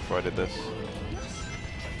stage before I did this.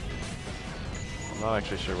 I'm not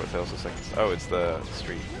actually sure what Tails' second stage. Oh, it's the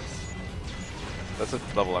street. That's a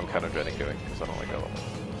level I'm kind of dreading doing, because I don't like that level.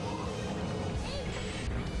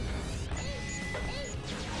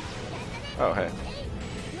 Oh, hey.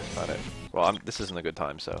 Got it. Well, this isn't a good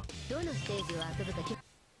time, so...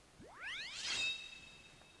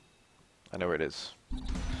 I know where it is.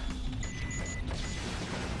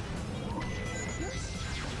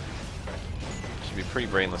 Should be pretty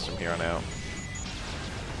brainless from here on out.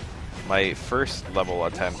 My first level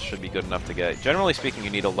attempt should be good enough to get. Generally speaking, you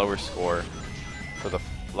need a lower score for the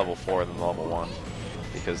level 4 than the level 1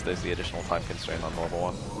 because there's the additional time constraint on the level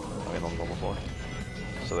 1. I mean on level 4.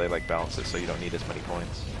 So they like balance it so you don't need as many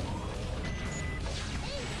points.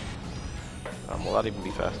 Will that even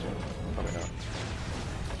be faster? Probably not.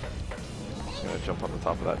 I'm just gonna jump on the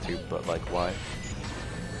top of that tube, but like why?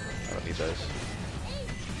 I don't need those.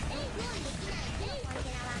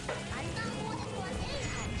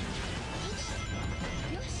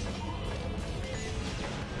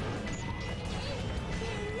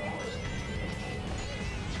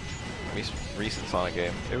 Recent Sonic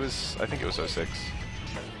game. It was, I think it was 06.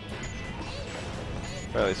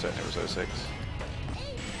 Fairly certain it was 06.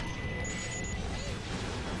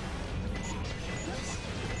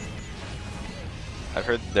 I've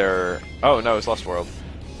heard they're... Oh no, it's Lost World.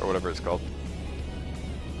 Or whatever it's called.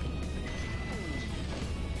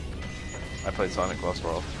 I played Sonic Lost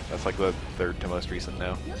World. That's like the third to most recent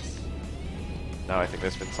now. Now I think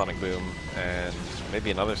there's been Sonic Boom and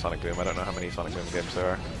maybe another Sonic Boom. I don't know how many Sonic Boom games there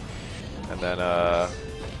are. And then that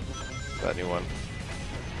new one.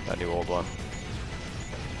 That new old one.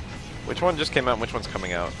 Which one just came out and which one's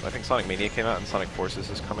coming out? I think Sonic Mania came out and Sonic Forces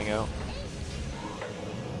is coming out.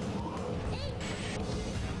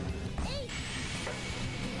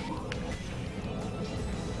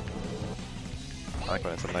 I like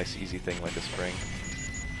when it's a nice easy thing like a spring.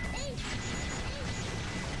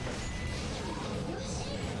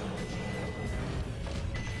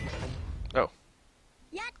 Oh.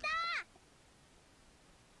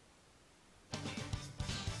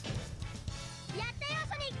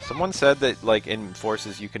 Someone said that like in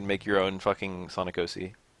Forces you can make your own fucking Sonic OC.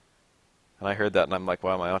 And I heard that and I'm like,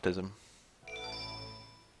 wow, my autism.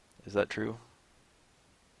 Is that true?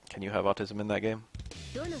 Can you have autism in that game?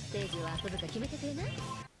 3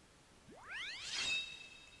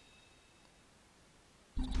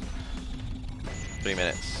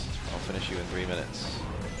 minutes. I'll finish you in 3 minutes.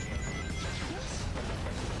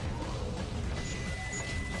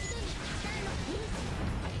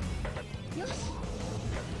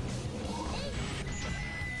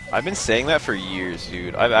 I've been saying that for years,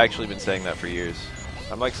 dude. I've actually been saying that for years.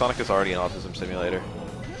 I'm like, Sonic is already an autism simulator.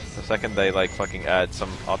 The second they like fucking add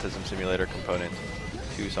some autism simulator component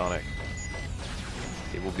to Sonic,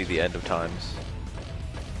 it will be the end of times.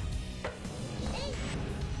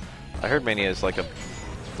 I heard Mania is like a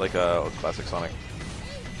classic Sonic,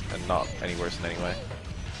 and not any worse in any way.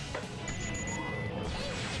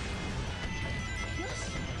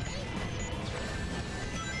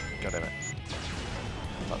 God damn it.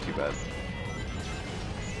 Not too bad.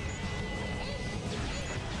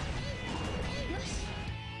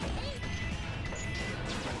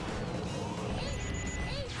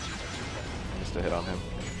 Just a hit on him.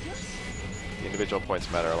 The individual points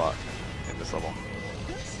matter a lot in this level.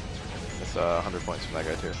 It's 100 points from that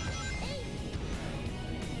guy too.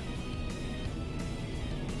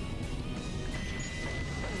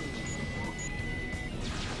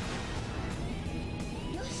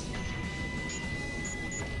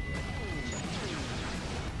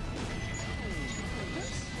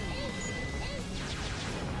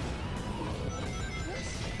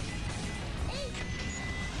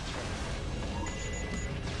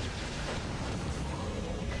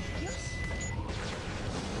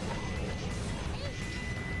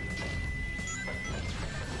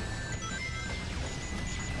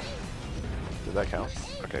 Did that count?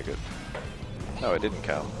 Okay, good. No, it didn't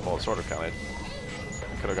count. Well, it sort of counted.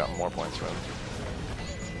 I could have gotten more points from him.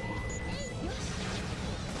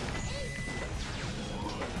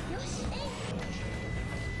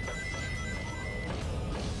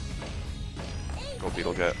 Go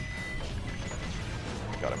Beetle get.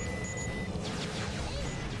 Got him.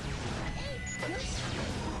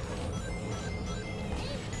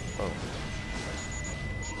 Oh.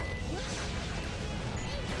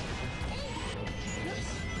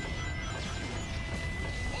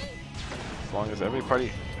 As long as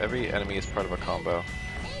every enemy is part of a combo.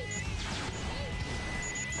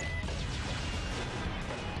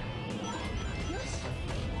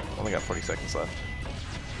 Only got 40 seconds left.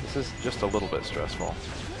 This is just a little bit stressful.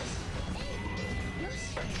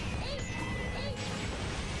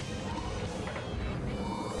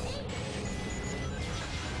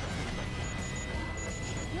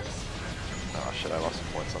 Oh shit, I lost some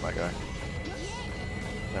points on that guy.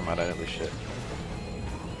 Never mind, I didn't lose shit.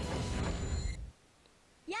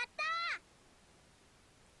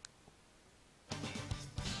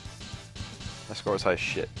 My score was high as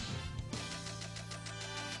shit.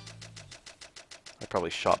 I probably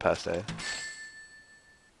shot past A.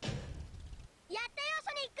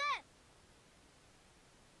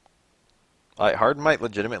 Hard might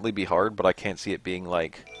legitimately be hard, but I can't see it being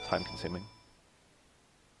like time consuming.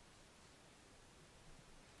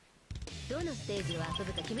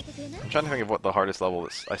 I'm trying to think of what the hardest level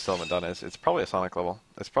that I still haven't done is. It's probably a Sonic level.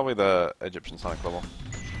 It's probably the Egyptian Sonic level,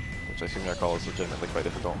 which I seem to recall is legitimately quite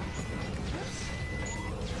difficult.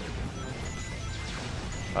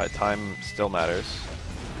 Alright, time still matters.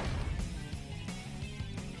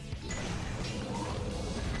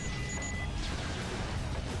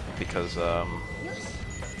 Because,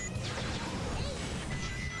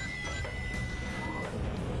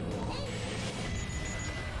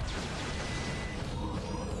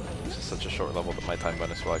 this is such a short level that my time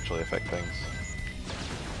bonus will actually affect things.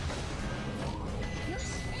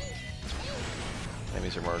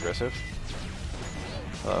 Enemies are more aggressive.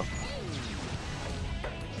 Hello.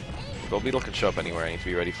 Gold Beetle can show up anywhere, I need to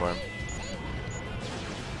be ready for him.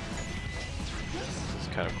 This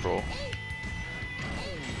is kind of cruel.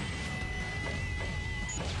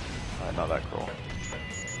 Not that cruel.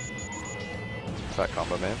 Fat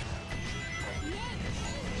combo, man.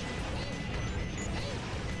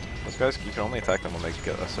 Those guys, you can only attack them when they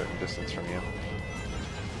get a certain distance from you.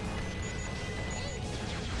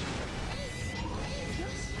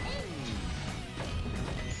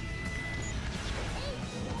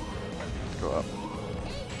 Go up.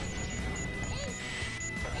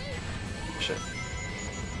 Shit.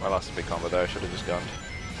 I lost a big combo there, I should have just gunned.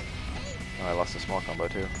 Oh, I lost a small combo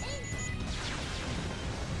too.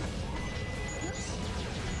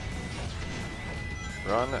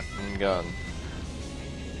 Run and gun.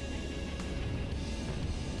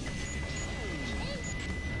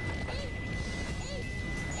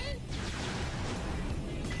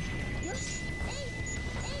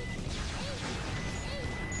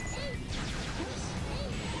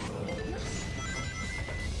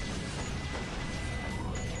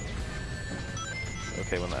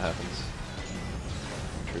 Okay when that happens.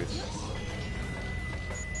 Truth.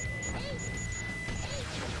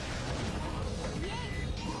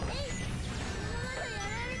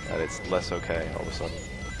 That it's less okay all of a sudden.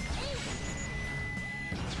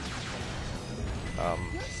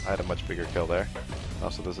 I had a much bigger kill there.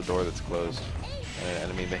 Also there's a door that's closed and an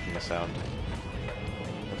enemy making a sound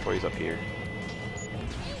before he's up here.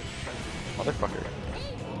 Motherfucker.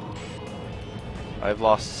 I've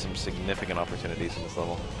lost some significant opportunities in this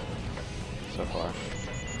level so far.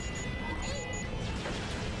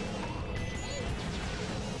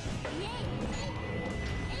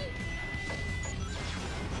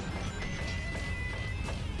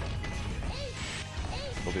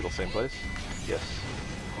 Gold Beetle same place? Yes.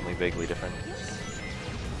 Only vaguely different.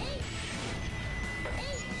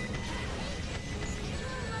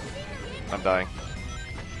 I'm dying.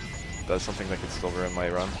 That's something that could still ruin my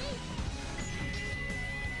run.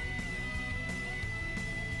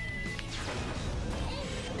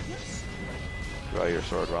 Draw your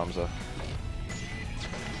sword, Ramza.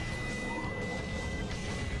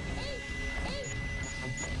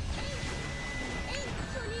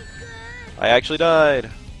 I actually died!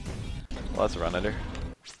 Well, that's a run ender.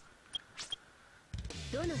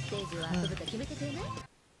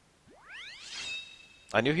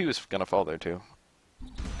 I knew he was gonna fall there too.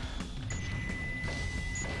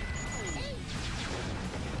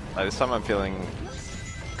 This time I'm feeling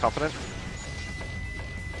confident.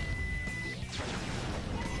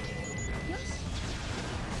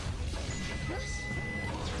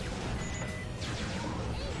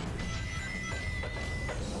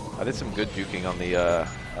 I did some good juking on the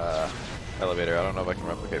elevator. I don't know if I can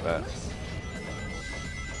replicate that.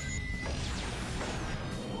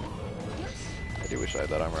 I do wish I had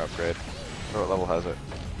that armor upgrade. What level has it?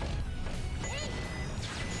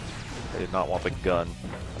 I did not want the gun.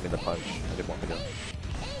 I mean the punch. I did want the gun.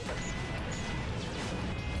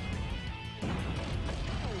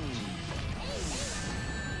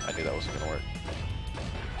 I knew that wasn't gonna work.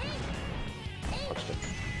 Punched it.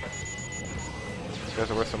 These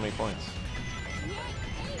guys are worth so many points.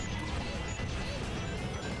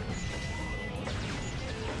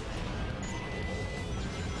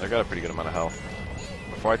 I got a pretty good amount of health.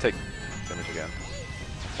 Before I take damage again,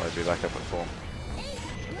 I'll probably be back up at full.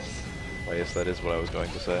 Well, yes, that is what I was going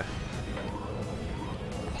to say.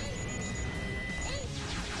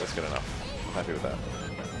 That's good enough. I'm happy with that.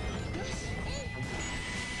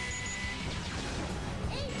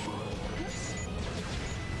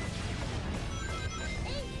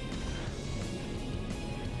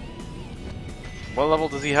 What level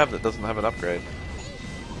does he have that doesn't have an upgrade?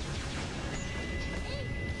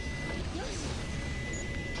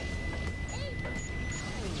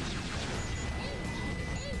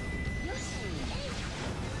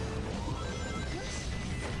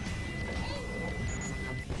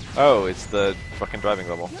 Oh, it's the fucking driving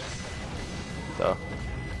level. So.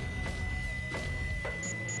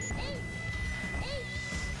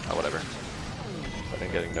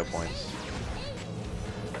 and getting no points.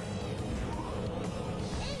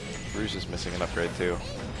 Rouge is missing an upgrade too.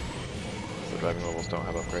 The driving levels don't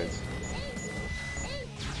have upgrades.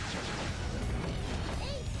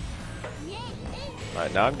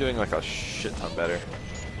 Alright, now I'm doing like a shit ton better.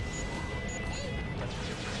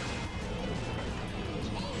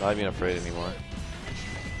 Not even afraid anymore.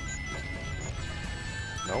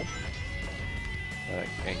 Nope. That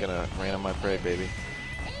ain't gonna rain on my parade, baby.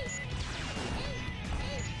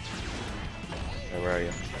 Hey, where are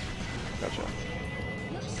you? Gotcha.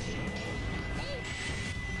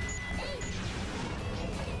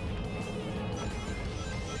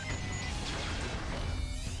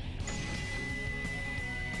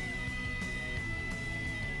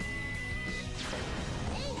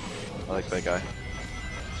 I like that guy.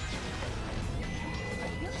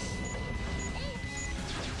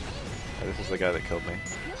 Yeah, this is the guy that killed me.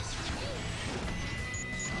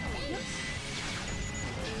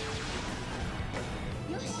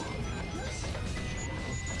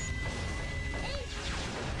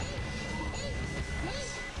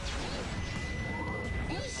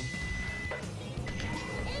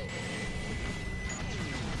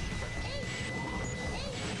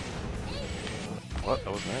 What?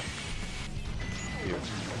 That wasn't it? Here.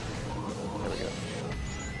 There we go.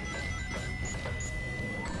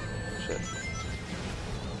 Shit.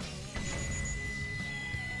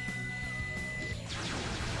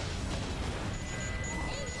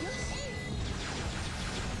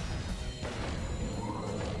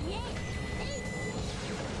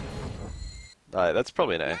 Alright, that's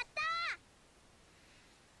probably an A.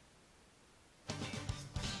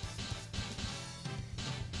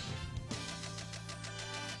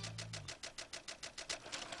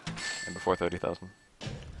 And before 30,000.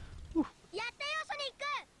 やったよソニック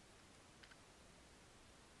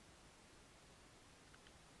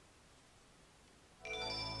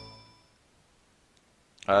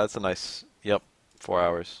That's a nice, yep, 4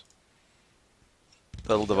 hours.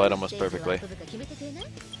 That'll divide almost perfectly.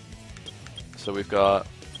 So we've got,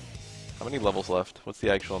 how many levels left? What's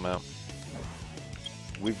the actual amount?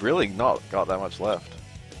 We've really not got that much left.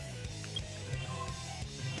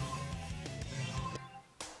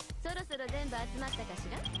 そろそろ全部集まったかし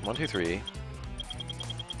ら 1, 2, 3,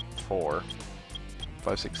 4,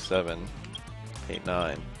 5, 6, 7, 8,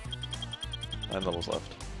 9. 9 levels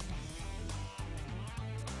left.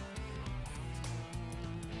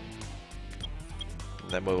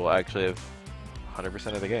 And then we will actually have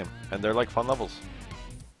 100% of the game. And they're like fun levels.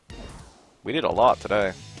 We did a lot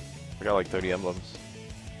today. We got like 30 emblems.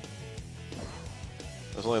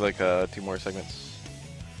 There's only like 2 more segments.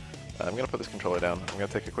 I'm gonna put this controller down. I'm gonna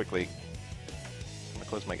take a quick leak. I'm gonna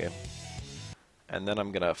close my game. And then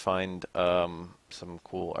I'm gonna find some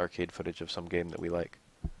cool arcade footage of some game that we like.